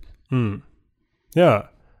relationship. Yeah.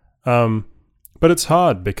 But it's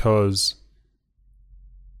hard because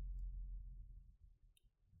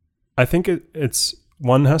I think it's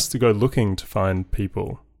one has to go looking to find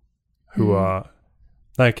people who are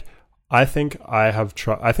like, I think I have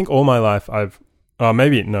tried, I think all my life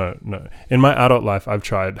no. In my adult life, I've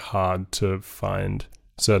tried hard to find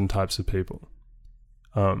certain types of people.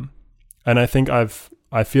 And I think I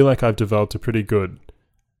feel like I've developed a pretty good,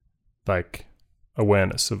 like,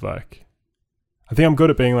 awareness of like, I think I'm good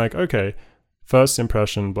at being like, okay, first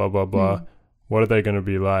impression, blah, blah, blah. What are they going to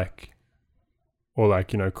be like? Or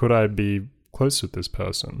like, could I be close with this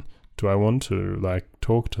person? Do I want to like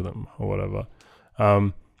talk to them or whatever?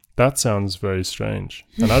 That sounds very strange.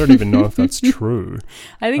 And I don't even know if that's true.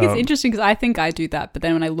 I think it's interesting because I think I do that. But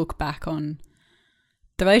then when I look back on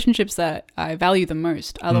the relationships that I value the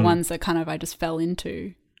most are the ones that kind of I just fell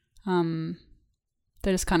into. They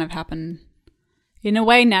just kind of happen in a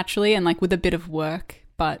way naturally and like with a bit of work.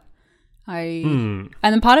 But and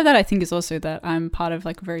then part of that I think is also that I'm part of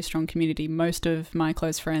like a very strong community. Most of my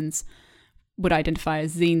close friends would identify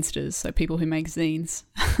as zinesters, so people who make zines.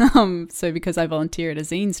 So because I volunteer at a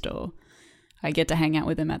zine store, I get to hang out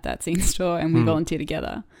with them at that zine store and we volunteer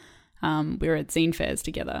together. We were at zine fairs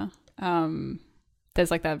together.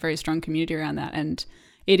 There's like that very strong community around that. And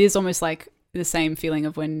it is almost like the same feeling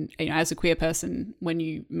of when, as a queer person, when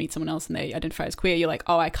you meet someone else and they identify as queer, you're like,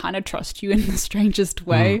 oh, I kind of trust you in the strangest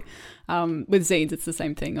way. With zines, it's the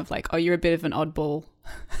same thing of like, oh, you're a bit of an oddball.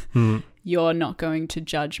 You're not going to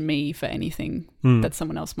judge me for anything that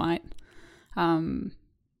someone else might.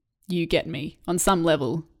 You get me on some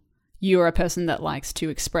level. You're a person that likes to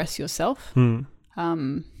express yourself.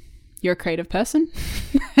 You're a creative person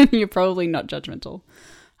and you're probably not judgmental,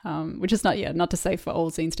 which is not to say for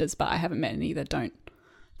all zinesters, but I haven't met any that don't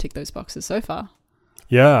tick those boxes so far.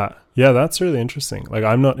 Yeah, that's really interesting. Like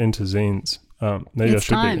I'm not into zines. Maybe it's I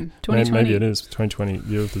should time. be. Maybe it is 2020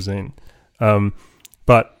 year of the zine.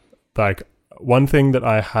 But like one thing that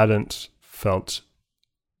I hadn't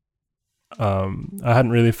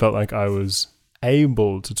really felt like I was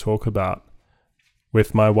able to talk about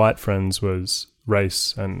with my white friends was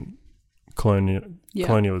race and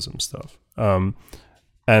colonialism stuff.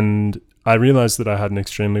 And I realized that I had an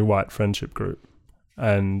extremely white friendship group,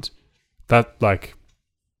 and that like,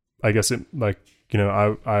 I guess it like,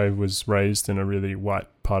 I was raised in a really white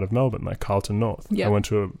part of Melbourne, like Carlton North. I went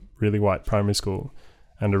to a really white primary school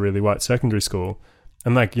and a really white secondary school.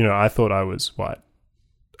 And like, I thought I was white.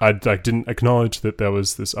 I like didn't acknowledge that there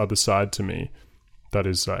was this other side to me that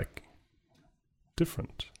is like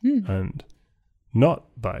different and not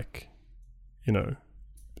like,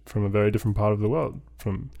 from a very different part of the world,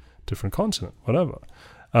 from different continent, whatever.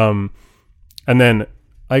 And then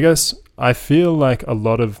I guess I feel like a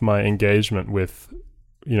lot of my engagement with,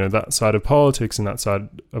 that side of politics and that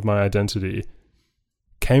side of my identity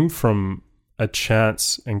came from a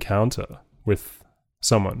chance encounter with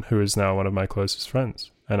someone who is now one of my closest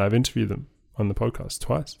friends. And I've interviewed them on the podcast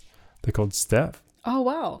twice. They're called Steph. Oh,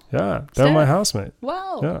 wow. Yeah. They're my housemate.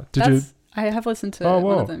 Wow. Yeah. I have listened to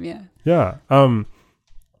one of them. Yeah. Yeah.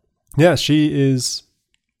 Yeah, she's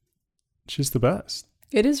the best.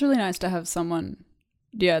 It is really nice to have someone,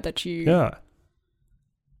 that you... Yeah.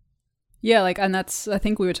 Yeah, like, and that's, I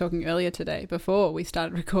think we were talking earlier today, before we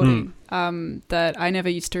started recording, that I never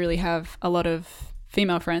used to really have a lot of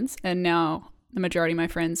female friends, and now the majority of my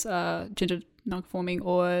friends are gender non-conforming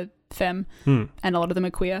or femme, and a lot of them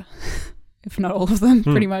are queer. if not all of them,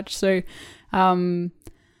 pretty much. So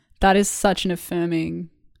that is such an affirming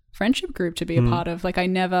friendship group to be a part of. Like I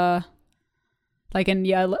never, like, and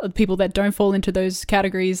yeah, people that don't fall into those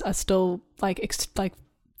categories are still like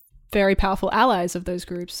very powerful allies of those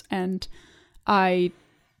groups. And I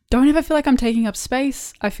don't ever feel like I'm taking up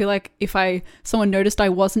space. I feel like if someone noticed I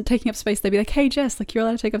wasn't taking up space, they'd be like, hey Jess, like you're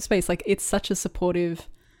allowed to take up space. Like it's such a supportive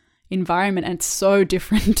environment, and it's so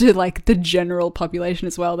different to like the general population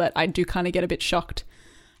as well, that I do kind of get a bit shocked.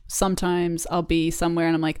 Sometimes I'll be somewhere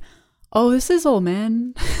and I'm like, oh, this is all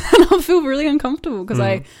men. And I'll feel really uncomfortable because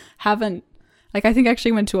I haven't, like, I think I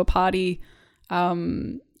actually went to a party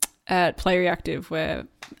at Play Reactive where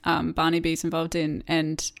Barney B's involved in,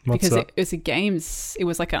 and because it was it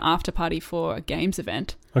was like an after party for a games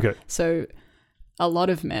event. Okay. So a lot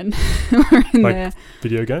of men were in like there.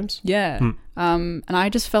 Video games? Yeah. And I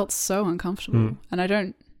just felt so uncomfortable,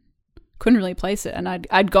 and couldn't really place it. And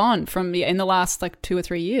I'd gone from in the last like 2 or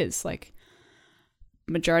 3 years, like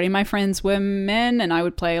majority of my friends were men, and I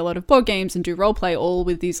would play a lot of board games and do role play all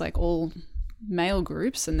with these like all male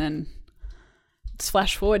groups. And then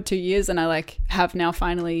flash forward 2 years, and I like have now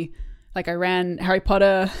finally, like, I ran Harry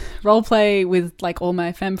Potter role play with like all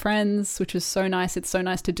my femme friends, which was so nice. It's so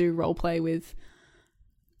nice to do role play with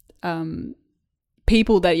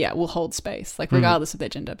people that will hold space, like regardless of their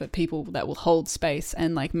gender, but people that will hold space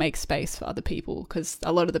and like make space for other people, because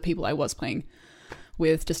a lot of the people I was playing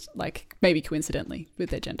with, just like maybe coincidentally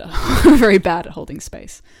with their gender, are very bad at holding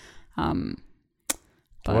space.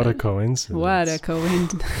 What a coincidence. What a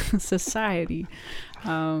coincidence. Society.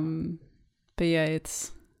 But yeah,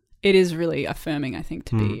 it is really affirming, I think,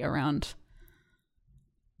 to be around.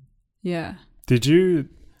 Yeah. Did you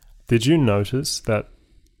notice that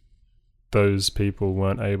those people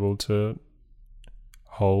weren't able to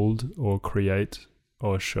hold or create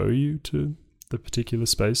or show you to the particular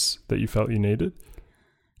space that you felt you needed?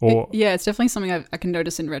 Or it's definitely something I can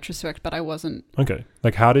notice in retrospect, but I wasn't. Okay.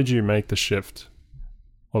 Like, how did you make the shift?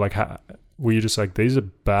 Or like, how, were you just like, these are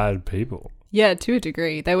bad people? Yeah, to a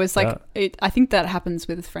degree. There was like, I think that happens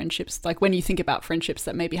with friendships. Like when you think about friendships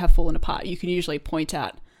that maybe have fallen apart, you can usually point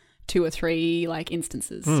out 2 or 3 like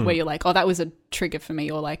instances where you're like, oh, that was a trigger for me,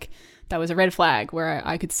 or like that was a red flag where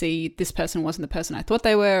I could see this person wasn't the person I thought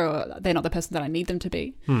they were, or they're not the person that I need them to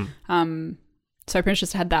be. So I pretty much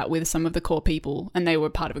just had that with some of the core people, and they were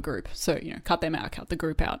part of a group. So, cut them out, cut the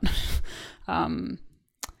group out.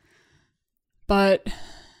 But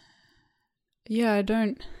yeah, I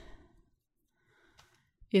don't.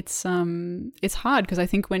 It's hard because I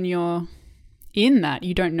think when you're in that,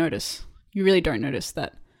 you don't notice. You really don't notice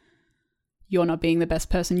that you're not being the best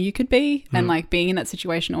person you could be. And like being in that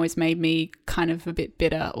situation always made me kind of a bit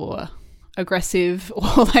bitter or aggressive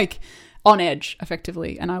or like on edge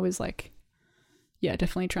effectively. And I was like, yeah,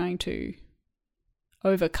 definitely trying to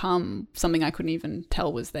overcome something I couldn't even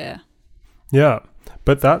tell was there. Yeah.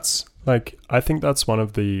 But that's like, I think that's one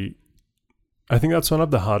of the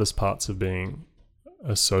hardest parts of being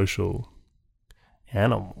a social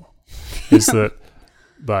animal is that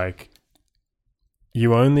like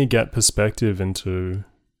you only get perspective into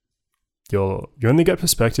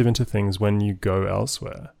things when you go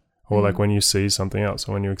elsewhere, or like when you see something else,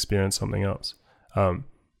 or when you experience something else.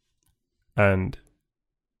 And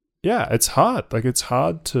yeah, it's hard. Like it's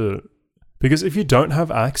hard because if you don't have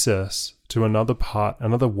access to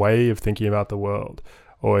another way of thinking about the world,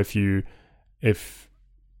 or if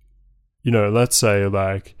let's say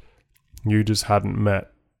like you just hadn't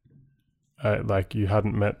met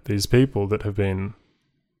these people that have been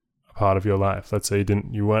a part of your life. Let's say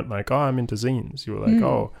you weren't like, oh, I'm into zines. You were like,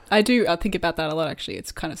 oh. I think about that a lot, actually.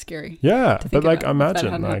 It's kind of scary. Yeah. But like,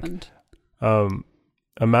 imagine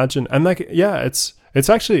imagine. And like, yeah, it's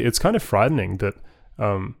kind of frightening that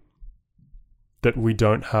we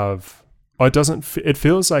don't have, or it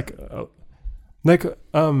feels like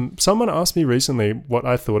someone asked me recently what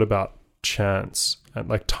I thought about chance and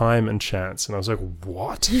like time and chance, and I was like,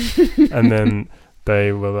 what? And then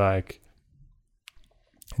they were like,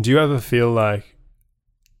 do you ever feel like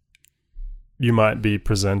you might be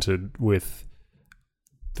presented with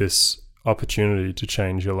this opportunity to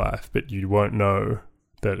change your life, but you won't know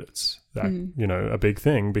that it's that a big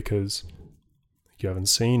thing because you haven't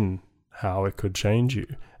seen how it could change you,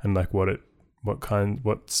 and like what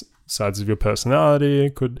sides of your personality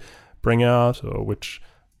it could bring out, or which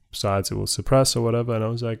sides it will suppress or whatever. And I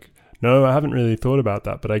was like, no, I haven't really thought about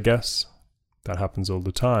that, but I guess that happens all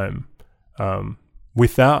the time,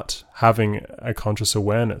 without having a conscious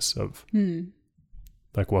awareness of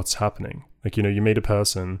like what's happening. Like, you meet a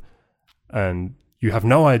person and you have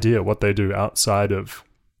no idea what they do outside of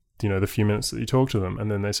the few minutes that you talk to them,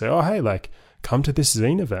 and then they say, oh, hey, like, come to this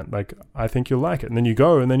zine event. Like, I think you'll like it. And then you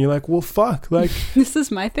go, and then you're like, well, fuck, like, this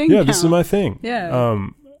is my thing. yeah, now. this is my thing. Yeah.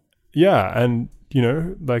 Yeah. And,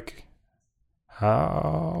 like,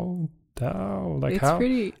 how, like, it's how?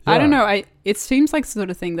 pretty, Yeah. I don't know. It seems like the sort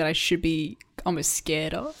of thing that I should be almost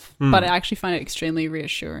scared of, but I actually find it extremely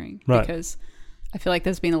reassuring because I feel like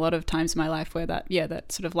there's been a lot of times in my life where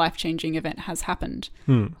that sort of life-changing event has happened.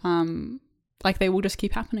 Like they will just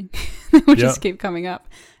keep happening. They will just keep coming up.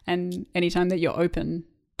 And anytime that you're open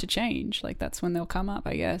to change, like that's when they'll come up,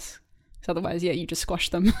 I guess. So otherwise, you just squash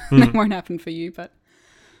them. They won't happen for you. But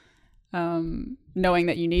knowing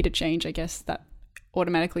that you need a change, I guess that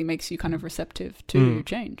automatically makes you kind of receptive to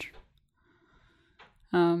change.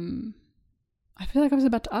 I feel like I was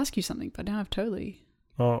about to ask you something, but now I've totally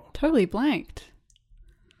blanked.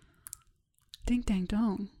 Ding dang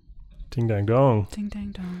dong. Ding dang dong. Ding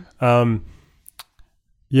dang dong.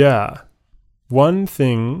 Yeah. One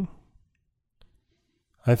thing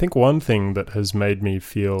that has made me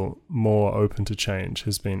feel more open to change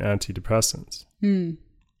has been antidepressants. I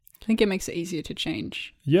think it makes it easier to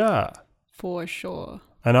change. Yeah. For sure.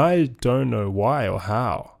 And I don't know why or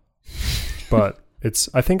how, but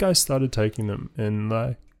I think I started taking them in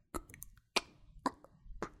like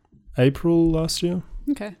April last year.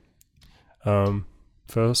 Okay.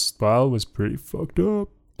 First while was pretty fucked up.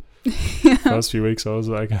 First few weeks I was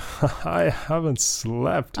like, I haven't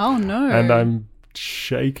slept. Oh no. And I'm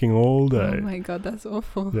shaking all day. Oh my God, that's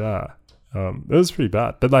awful. Yeah. It was pretty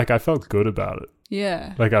bad. But like I felt good about it.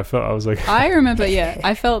 Yeah. Like I was like I remember,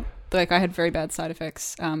 I felt like I had very bad side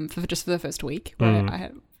effects for the first week where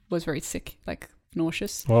I was very sick, like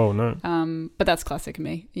nauseous. Oh no. But that's classic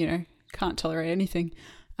me, can't tolerate anything.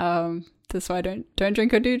 That's why I don't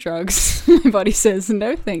drink or do drugs. My body says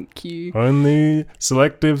no thank you. Only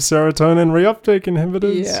selective serotonin reuptake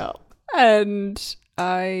inhibitors. Yeah. And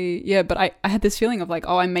I had this feeling of like,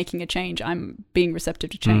 oh, I'm making a change. I'm being receptive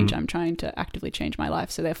to change. I'm trying to actively change my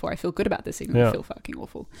life. So therefore I feel good about this even though I feel fucking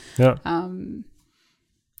awful. Yeah.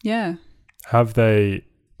 Yeah. Have they,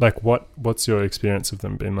 like, what's your experience of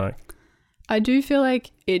them been like? I do feel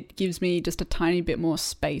like it gives me just a tiny bit more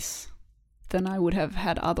space than I would have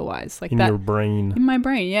had otherwise. Like in your brain. In my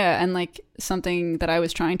brain, yeah. And like something that I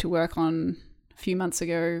was trying to work on a few months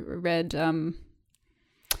ago, read,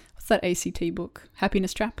 what's that ACT book?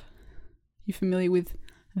 Happiness Trap. You familiar with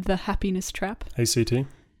The Happiness Trap? ACT?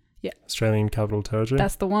 Yeah. Australian Capital Territory?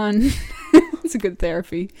 That's the one. It's a good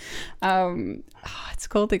therapy. It's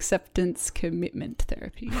called Acceptance Commitment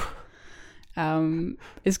Therapy.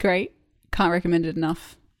 It's great. Can't recommend it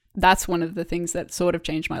enough. That's one of the things that sort of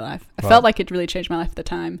changed my life. I felt like it really changed my life at the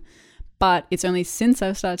time, but it's only since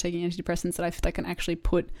I've started taking antidepressants that I feel like I can actually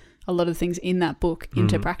put a lot of things in that book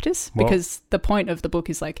into practice, because the point of the book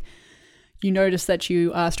is like, you notice that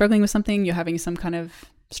you are struggling with something, you're having some kind of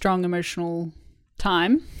strong emotional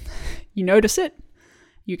time, you notice it,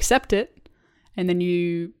 you accept it, and then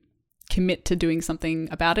you commit to doing something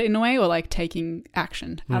about it in a way, or like taking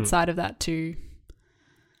action outside of that to...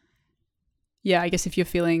 Yeah, I guess if you're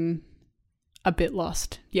feeling a bit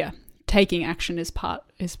lost, taking action is part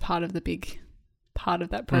of the big part of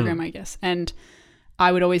that program, I guess. And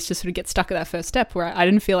I would always just sort of get stuck at that first step where I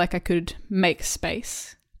didn't feel like I could make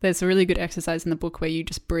space. There's a really good exercise in the book where you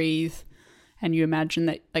just breathe and you imagine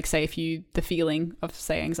that, like, say if the feeling of,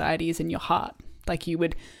 say, anxiety is in your heart, like you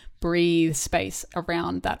would breathe space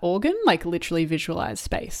around that organ, like literally visualize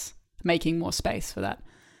space, making more space for that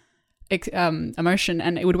emotion,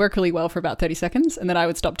 and it would work really well for about 30 seconds, and then I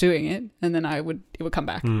would stop doing it, and then it would come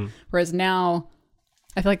back. Whereas now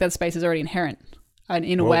I feel like that space is already inherent, and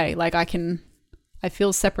in a way, like I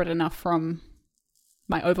feel separate enough from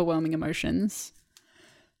my overwhelming emotions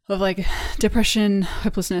of like depression,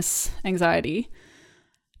 hopelessness, anxiety.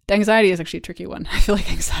 The anxiety is actually a tricky one. I feel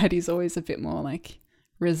like anxiety is always a bit more like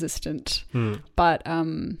resistant, but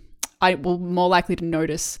I will more likely to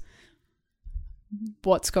notice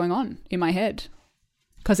what's going on in my head,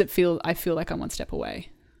 because I feel like I'm one step away,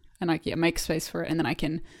 and I make space for it, and then I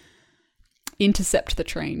can intercept the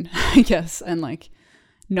train, I guess, and like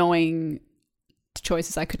knowing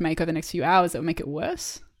choices I could make over the next few hours that would make it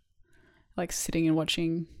worse, like sitting and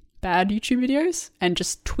watching bad YouTube videos and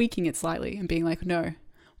just tweaking it slightly and being like, no,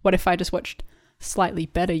 what if I just watched slightly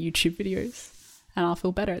better YouTube videos and I'll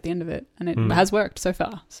feel better at the end of it? And it has worked so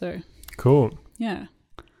far. So cool. Yeah,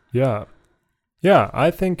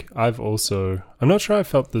 I think I'm not sure I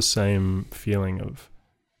felt the same feeling of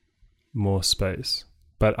more space,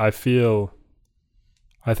 but I think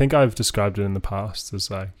I've described it in the past as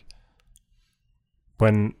like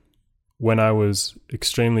when I was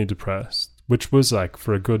extremely depressed, which was like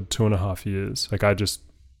for a good 2.5 years. Like I just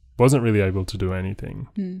wasn't really able to do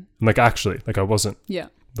anything. Like actually, like I wasn't. Yeah.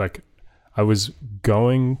 Like I was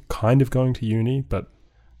kind of going to uni, but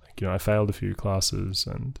like, you know, I failed a few classes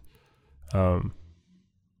and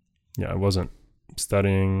I wasn't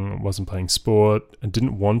studying, wasn't playing sport, and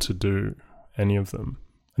didn't want to do any of them.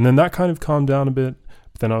 And then that kind of calmed down a bit.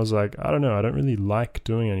 But then I was like, I don't know, I don't really like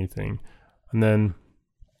doing anything. And then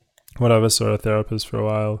whatever, saw a therapist for a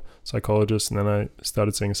while, psychologist, and then I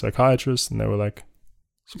started seeing a psychiatrist, and they were like,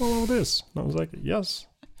 swallow this. And I was like, yes.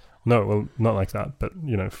 No, well, not like that, but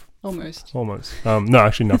you know, almost. No,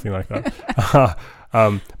 actually nothing like that.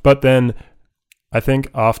 But then I think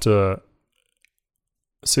after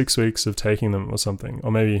 6 weeks of taking them or something,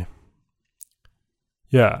 or maybe,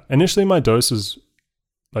 initially my dose was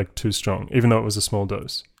like too strong, even though it was a small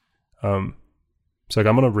dose. So like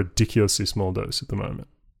I'm on a ridiculously small dose at the moment,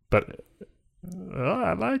 but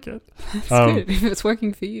I like it. That's good if it's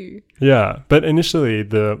working for you. Yeah, but initially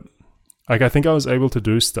I think I was able to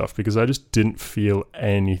do stuff because I just didn't feel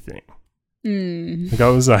anything. Like I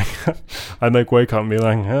was like, I'd like wake up and be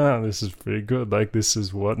like, this is pretty good. Like this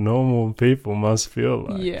is what normal people must feel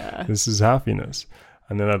like. Yeah. This is happiness.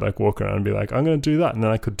 And then I'd like walk around and be like, I'm going to do that. And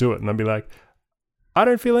then I could do it. And I'd be like, I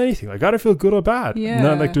don't feel anything. Like I don't feel good or bad. Yeah. And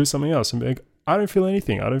then I'd like do something else and be like, I don't feel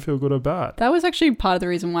anything. I don't feel good or bad. That was actually part of the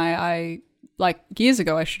reason why years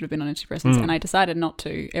ago I should have been on antidepressants and I decided not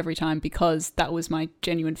to every time because that was my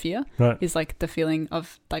genuine fear. Right. Is like the feeling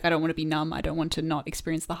of like, I don't want to be numb. I don't want to not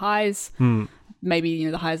experience the highs. Maybe, you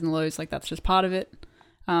know, the highs and the lows, like that's just part of it.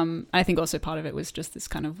 I think also part of it was just this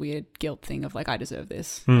kind of weird guilt thing of like, I deserve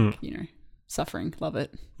this, like, you know, suffering, love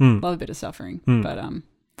it, love a bit of suffering.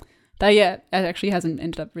 But it actually hasn't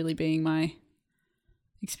ended up really being my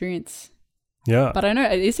experience. Yeah. But I know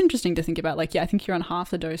it is interesting to think about like, I think you're on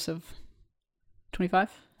half the dose of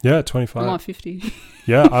 25? Yeah, 25. I'm on 50.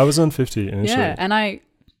 Yeah, I was on 50 initially. Yeah, and I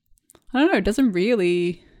don't know, it doesn't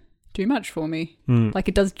really do much for me. Like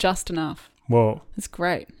it does just enough. Well, it's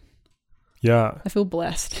great. Yeah. I feel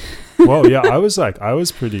blessed. Well, yeah, I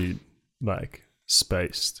was pretty like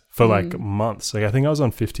spaced for like months. Like I think I was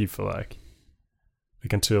on 50 for like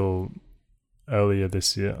until earlier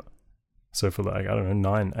this year. So for like, I don't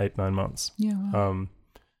know, 9 months. Yeah. Wow.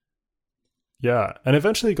 Yeah. And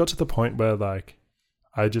eventually got to the point where like,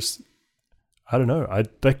 I don't know. I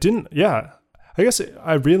like didn't, I guess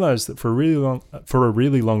I realized that for a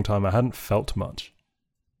really long time, I hadn't felt much.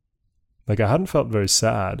 Like I hadn't felt very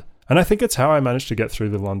sad. And I think it's how I managed to get through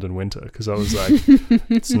the London winter. Cause I was like,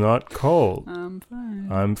 it's not cold.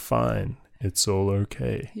 I'm fine. It's all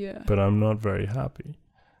okay. Yeah. But I'm not very happy.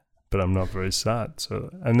 But I'm not very sad. So,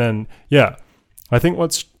 and then, I think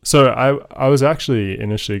I was actually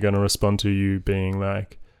initially going to respond to you being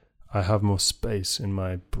like, I have more space in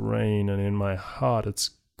my brain and in my heart.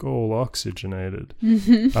 It's all oxygenated.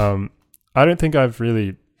 I don't think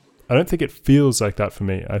it feels like that for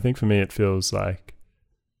me. I think for me, it feels like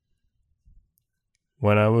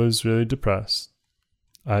when I was really depressed,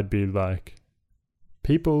 I'd be like,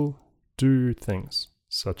 people do things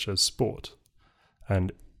such as sport.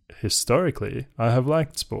 And historically, I have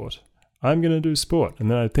liked sport. I'm going to do sport. And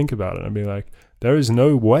then I'd think about it and be like, there is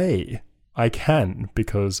no way I can,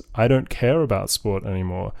 because I don't care about sport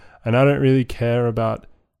anymore. And I don't really care about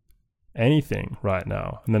anything right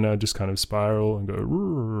now. And then I'd just kind of spiral and go,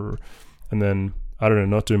 Rrr. And then, I don't know,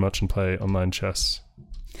 not do much and play online chess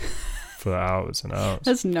for hours and hours.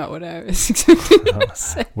 That's not what I was expecting to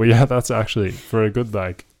say. Well, yeah, that's actually for a good,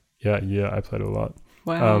 I played a lot.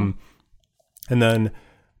 Wow. And then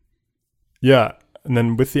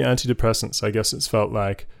with the antidepressants, I guess it's felt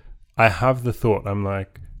like I have the thought, I'm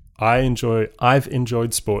like, I've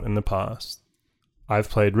enjoyed sport in the past. I've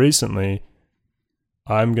played recently.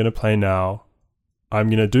 I'm going to play now. I'm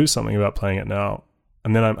going to do something about playing it now.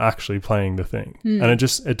 And then I'm actually playing the thing. And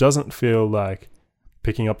it doesn't feel like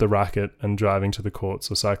picking up the racket and driving to the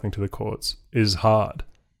courts or cycling to the courts is hard.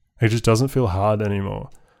 It just doesn't feel hard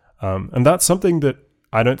anymore. And that's something that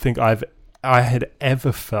I don't think I had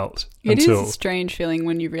ever felt. It is a strange feeling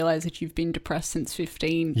when you realize that you've been depressed since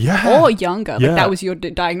 15 or younger. Like that was your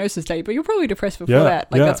diagnosis date, but you're probably depressed before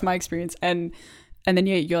that. Like that's my experience. And then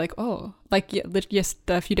you're like, yes,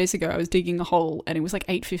 a few days ago I was digging a hole and it was like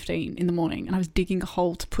 8:15 in the morning and I was digging a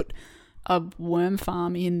hole to put a worm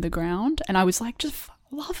farm in the ground and I was like just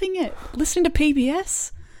loving it, listening to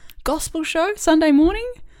PBS gospel show Sunday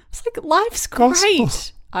morning. It's like life's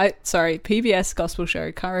great. PBS gospel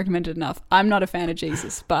show, can't recommend it enough. I'm not a fan of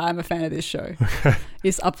Jesus, but I'm a fan of this show.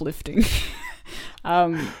 It's uplifting.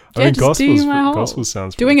 Just doing my whole. Gospel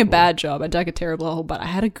sounds doing a cool. bad job. I dug a terrible hole, but I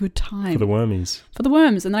had a good time. For the wormies. For the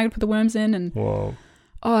worms, and then I could put the worms in, and Whoa.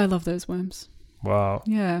 oh, I love those worms. Wow.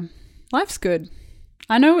 Yeah, life's good.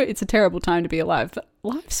 I know it's a terrible time to be alive, but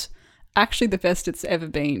life's actually the best it's ever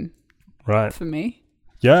been. Right. For me.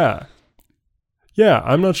 Yeah. Yeah,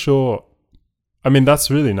 I'm not sure. I mean,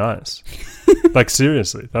 that's really nice. Like,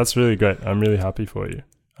 seriously, that's really great. I'm really happy for you.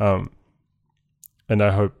 And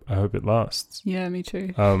I hope it lasts. Yeah, me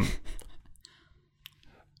too.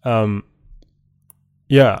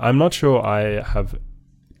 Yeah, I'm not sure I have.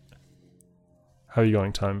 How are you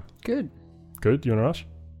going, time? Good. Good? You in a rush?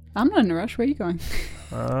 I'm not in a rush. Where are you going?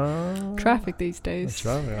 Traffic these days.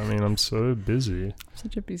 Traffic. I mean, I'm so busy.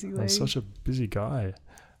 Such a busy lady. I'm such a busy guy.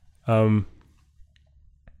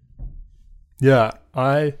 Yeah,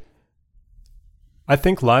 I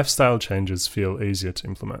think lifestyle changes feel easier to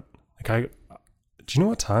implement. Like, do you know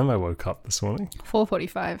what time I woke up this morning?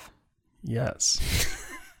 4:45. Yes.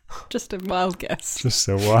 Just a wild guess. Just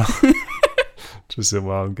a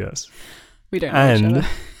wild guess. We don't know each other.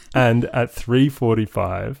 And at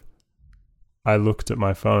 3:45, I looked at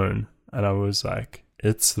my phone and I was like,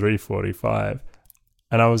 it's 3:45.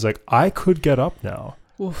 And I was like, I could get up now.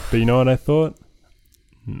 Oof. But you know what I thought?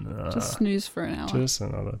 Nah, just snooze for an hour. Just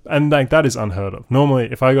another. And like, that is unheard of. Normally,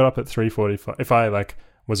 if I got up at 3:45, if I like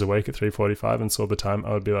was awake at 3:45 and saw the time,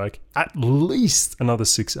 I would be like, at least another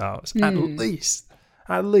 6 hours. At least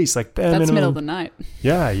like bare minimum. That's middle of the night.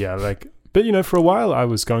 Yeah. Like, but you know, for a while I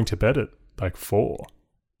was going to bed at like 4.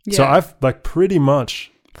 Yeah. So I've like pretty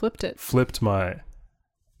much flipped and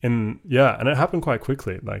it happened quite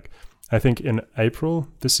quickly. Like, I think in April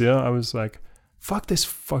this year, I was like, fuck this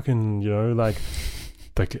fucking, like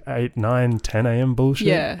 8, 9, 10 a.m. bullshit.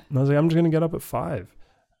 Yeah. And I was like, I'm just going to get up at 5.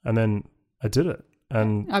 And then I did it.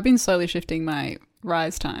 And I've been slowly shifting my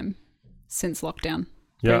rise time since lockdown,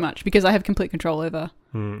 pretty Yeah. much, because I have complete control over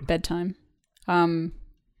bedtime. And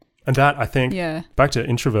that, I think, Yeah. back to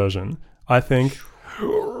introversion, I think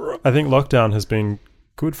lockdown has been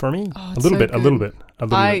good for me. Oh, a it's little so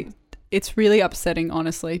bit. It's really upsetting,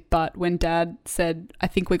 honestly. But when Dad said, I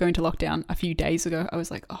think we're going to lockdown a few days ago, I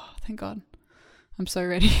was like, oh, thank God. I'm so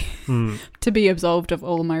ready to be absolved of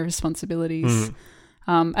all of my responsibilities.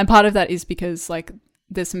 And part of that is because, like,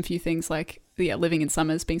 there's some few things like, living in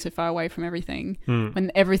summers, being so far away from everything.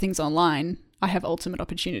 When everything's online, I have ultimate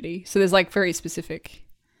opportunity. So there's, like, very specific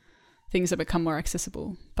things that become more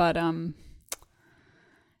accessible. But,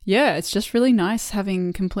 yeah, it's just really nice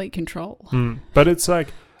having complete control. But it's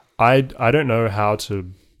like, I don't know how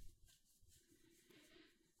to...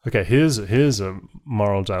 Okay, here's a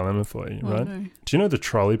moral dilemma for you, right? No. Do you know the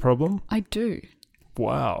trolley problem? I do.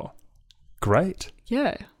 Wow. Great.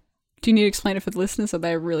 Yeah. Do you need to explain it for the listeners, or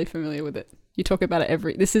they're really familiar with it? You talk about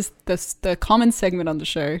it this is the common segment on the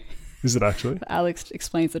show. Is it actually? Alex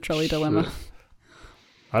explains the trolley dilemma. Shit.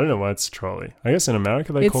 I don't know why it's trolley. I guess in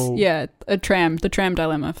America they call... Yeah, the tram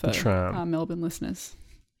dilemma for tram. Our Melbourne listeners.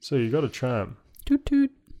 So you got a tram. Toot toot.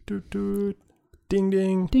 Toot toot. Ding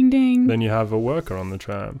ding. Ding ding. Then you have a worker on the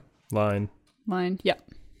tram line. Yep.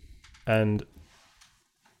 And...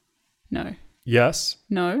 No. Yes.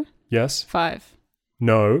 No. Yes. 5.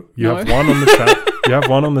 No. You No. have one on the tram. You have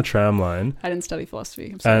one on the tram line. I didn't study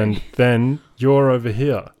philosophy. I'm sorry. And then you're over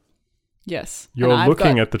here. Yes. You're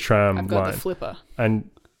looking at the tram I've got line. the flipper. And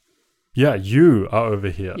yeah, you are over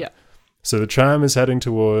here. Yeah. So the tram is heading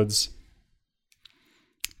towards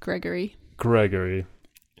Gregory.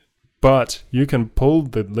 But you can pull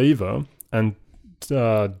the lever and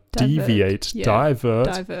divert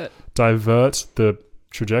the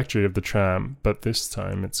trajectory of the tram, but this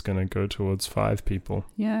time it's going to go towards 5 people.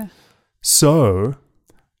 Yeah. So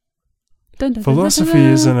philosophy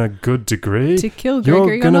isn't a good degree. To kill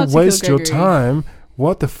Gregory. You're going to waste your time.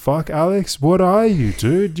 What the fuck, Alex? What are you,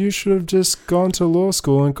 dude? You should have just gone to law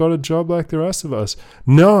school and got a job like the rest of us.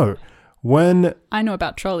 No. I know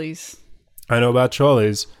about trolleys.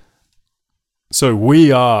 So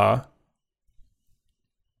we are...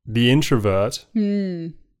 The introvert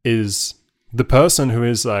is the person who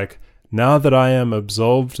is like, now that I am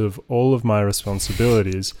absolved of all of my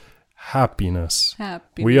responsibilities, happiness.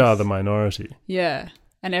 We are the minority. Yeah.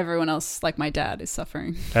 And everyone else, like my dad, is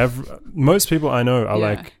suffering. Most people I know are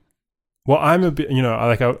like, well, I'm a bit,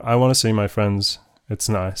 I want to see my friends. It's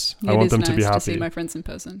nice. I want them to be happy. To see my friends in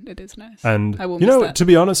person. It is nice. And I will miss that. To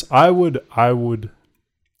be honest, I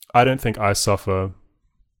don't think I suffer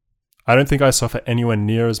anywhere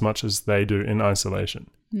near as much as they do in isolation.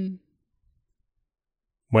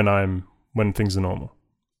 When things are normal.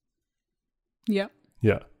 Yeah.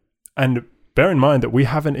 Yeah. And bear in mind that we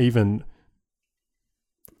haven't even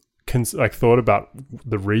thought about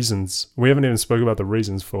the reasons. We haven't even spoken about the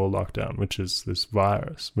reasons for lockdown, which is this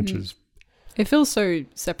virus, which is... It feels so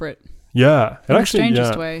separate. Yeah. In the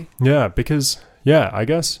strangest way. Yeah, because... Yeah, I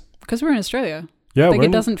guess. Because we're in Australia. Yeah. Like,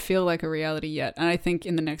 it doesn't feel like a reality yet. And I think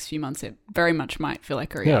in the next few months, it very much might feel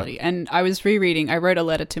like a reality. Yeah. And I was rereading, I wrote a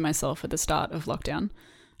letter to myself at the start of lockdown,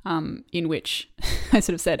 in which I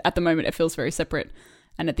sort of said, at the moment, it feels very separate.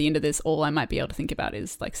 And at the end of this, all I might be able to think about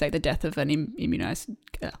is, like, say, the death of an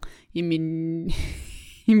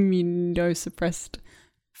immunosuppressed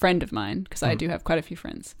friend of mine, because I do have quite a few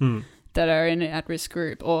friends that are in an at-risk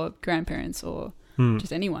group, or grandparents, or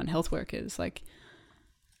just anyone, health workers. Like,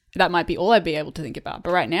 that might be all I'd be able to think about.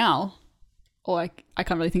 But right now, I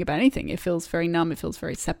can't really think about anything. It feels very numb. It feels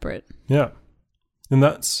very separate. Yeah. And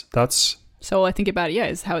that's... So all I think about,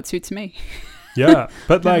 is how it suits me. Yeah,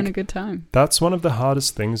 but having a good time. That's one of the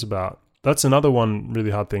hardest things about... That's another one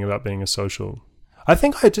really hard thing about being a social... I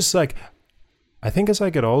think as I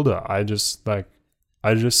get older, I just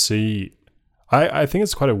see... I think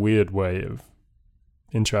it's quite a weird way of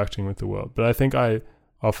interacting with the world. But I think I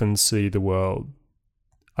often see the world...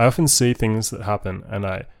 I often see things that happen and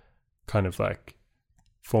I kind of like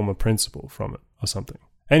form a principle from it or something.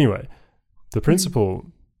 Anyway, the principle...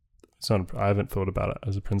 I haven't thought about it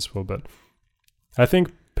as a principle, but... I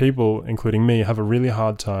think people, including me, have a really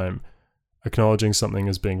hard time acknowledging something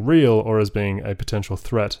as being real or as being a potential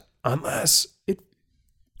threat unless it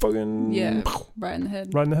fucking... Yeah, right in the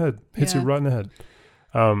head. Right in the head. Hits you right in the head.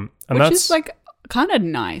 And which is like kind of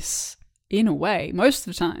nice in a way, most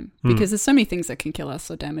of the time, because there's so many things that can kill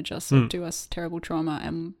us or damage us or do us terrible trauma.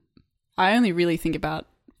 And I only really think about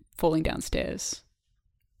falling downstairs.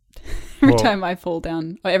 Every time I fall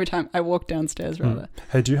down, or every time I walk downstairs, rather.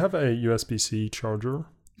 Hey, do you have a USB-C charger?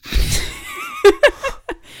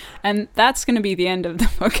 And that's going to be the end of the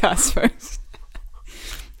podcast, folks.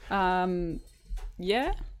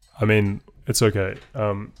 Yeah. I mean, it's okay.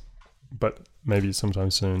 But maybe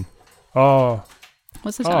sometime soon. Oh.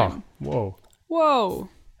 What's the time? Whoa.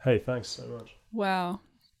 Hey, thanks so much. Wow.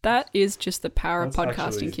 That is just the power of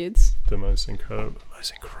podcasting, kids. The most incredible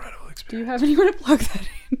experience. Do you have anyone to plug that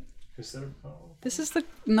in? Is there? This is the...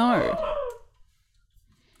 No.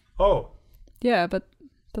 Oh. Yeah, but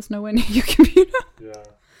that's nowhere near your computer. Yeah.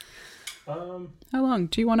 How long?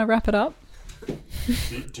 Do you want to wrap it up? Do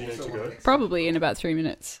you need to go? Probably in about 3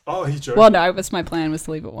 minutes. Oh, he's joking. Well, no, that's my plan, was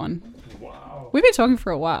to leave at 1. Wow. We've been talking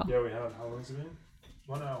for a while. Yeah, we have. How long has it been?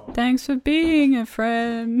 1 hour. Thanks for being a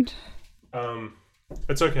friend.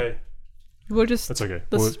 It's okay. It's okay.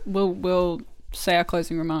 We'll say our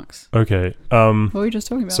closing remarks. Okay. What were we just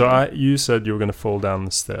talking about? So you said you were going to fall down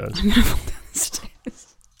the stairs. I'm going to fall down the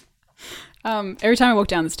stairs. Every time I walk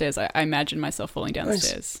down the stairs, I imagine myself falling down the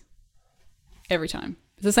stairs. Every time.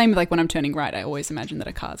 It's the same like when I'm turning right, I always imagine that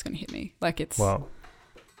a car's going to hit me. Like it's... Wow.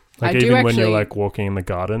 Like even when you're like walking in the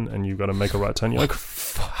garden and you've got to make a right turn, you're like,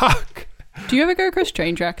 fuck. Do you ever go across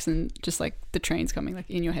train tracks and just like the train's coming like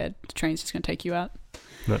in your head? The train's just going to take you out?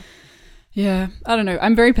 No. Yeah. I don't know.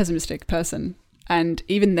 I'm a very pessimistic person. And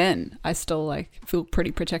even then, I still like feel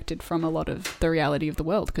pretty protected from a lot of the reality of the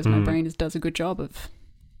world because my brain does a good job of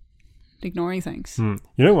ignoring things. You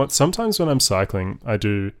know what? Sometimes when I'm cycling, I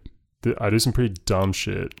do some pretty dumb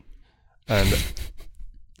shit. And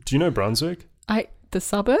do you know Brunswick? The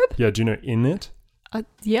suburb? Yeah. Do you know in it?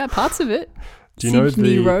 Yeah, parts of it. Do you know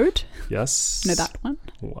Sydney Road? Yes. Know that one?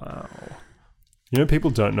 Wow. You know, people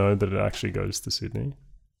don't know that it actually goes to Sydney.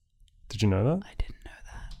 Did you know that? I didn't know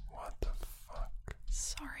that. What the fuck?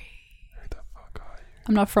 Sorry. Who the fuck are you?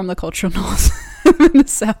 I'm not from the cultural north. I'm in the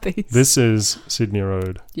southeast. This is Sydney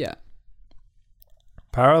Road. Yeah.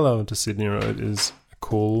 Parallel to Sydney Road is a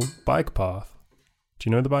cool bike path. Do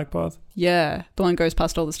you know the bike path? Yeah. The one goes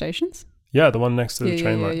past all the stations? Yeah, the one next to the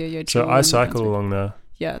train line. Yeah. So I cycle along there.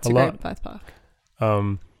 Yeah, it's a great bike park.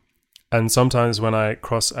 And sometimes when I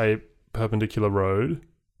cross a perpendicular road,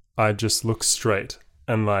 I just look straight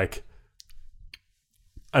and I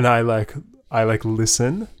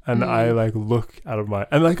listen and I look out of my,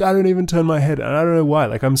 and I don't even turn my head and I don't know why.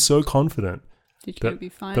 Like I'm so confident that be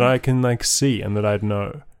fine. That I can see and that I'd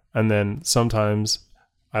know. And then sometimes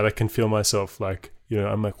I can feel myself I'm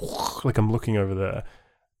I'm looking over there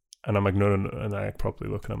and I'm like, no. And I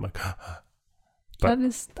properly look and I'm like, but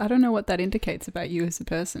I don't know what that indicates about you as a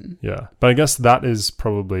person. Yeah. But I guess that is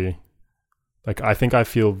probably I think I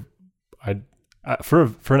feel for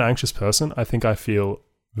an anxious person, I think I feel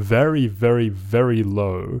very, very, very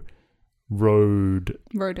low road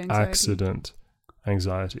anxiety. Accident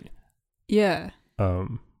anxiety. Yeah.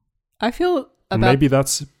 I feel about... Maybe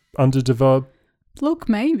that's underdeveloped, Look,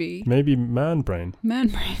 maybe man brain. man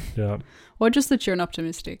brain, Yeah. or just that you're an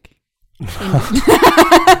optimistic.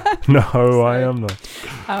 No, I am not.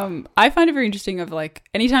 I find it very interesting of like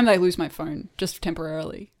anytime that I lose my phone just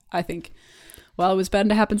temporarily, I think, well, it was bound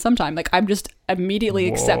to happen sometime. Like I'm just immediately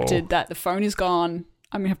accepted that the phone is gone.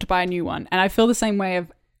 I'm gonna have to buy a new one. And I feel the same way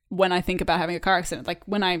of when I think about having a car accident. Like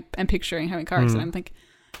when I am picturing having a car accident, I think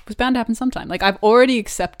it was bound to happen sometime. Like I've already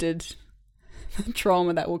accepted the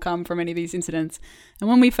trauma that will come from any of these incidents. And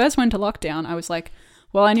when we first went to lockdown, I was like,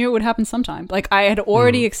 well, I knew it would happen sometime. Like I had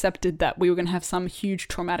already accepted that we were going to have some huge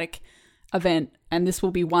traumatic event, and this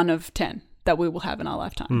will be one of 10 that we will have in our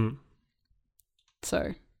lifetime.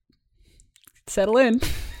 So settle in.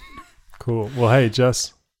 Cool. Well, hey,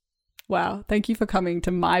 Jess. Wow. Thank you for coming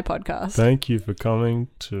to my podcast. Thank you for coming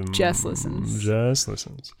to Jess Listens. Jess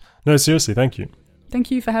Listens. No, seriously, thank you.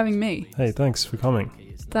 Thank you for having me. Hey, thanks for coming.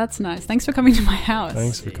 That's nice. Thanks for coming to my house.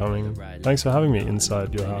 Thanks for coming. Thanks for having me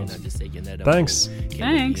inside your house. Thanks.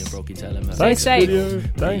 Thanks. Thanks, safe. video.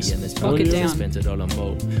 Thanks. Lock it down. Spent it all on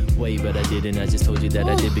both. Wait, but I didn't. I just told you that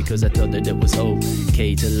I did because I thought that it was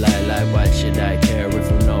okay to lie. Like, why should I care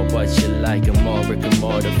if you know what you like? I'm more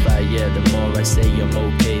mortified. Yeah, the more I say I'm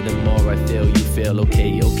okay, the more I feel you feel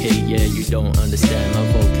okay. Okay, yeah, you don't understand my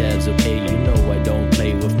vocab's okay. You know I don't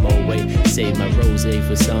play with my weight. Save my rosé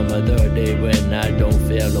for some other day when I don't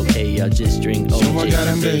feel okay. I just drink OJ. So I got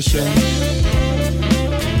ambition,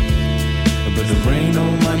 but there ain't no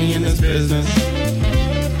money in this business.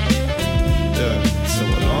 Yeah, so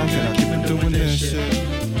how long can I keep on doing this shit?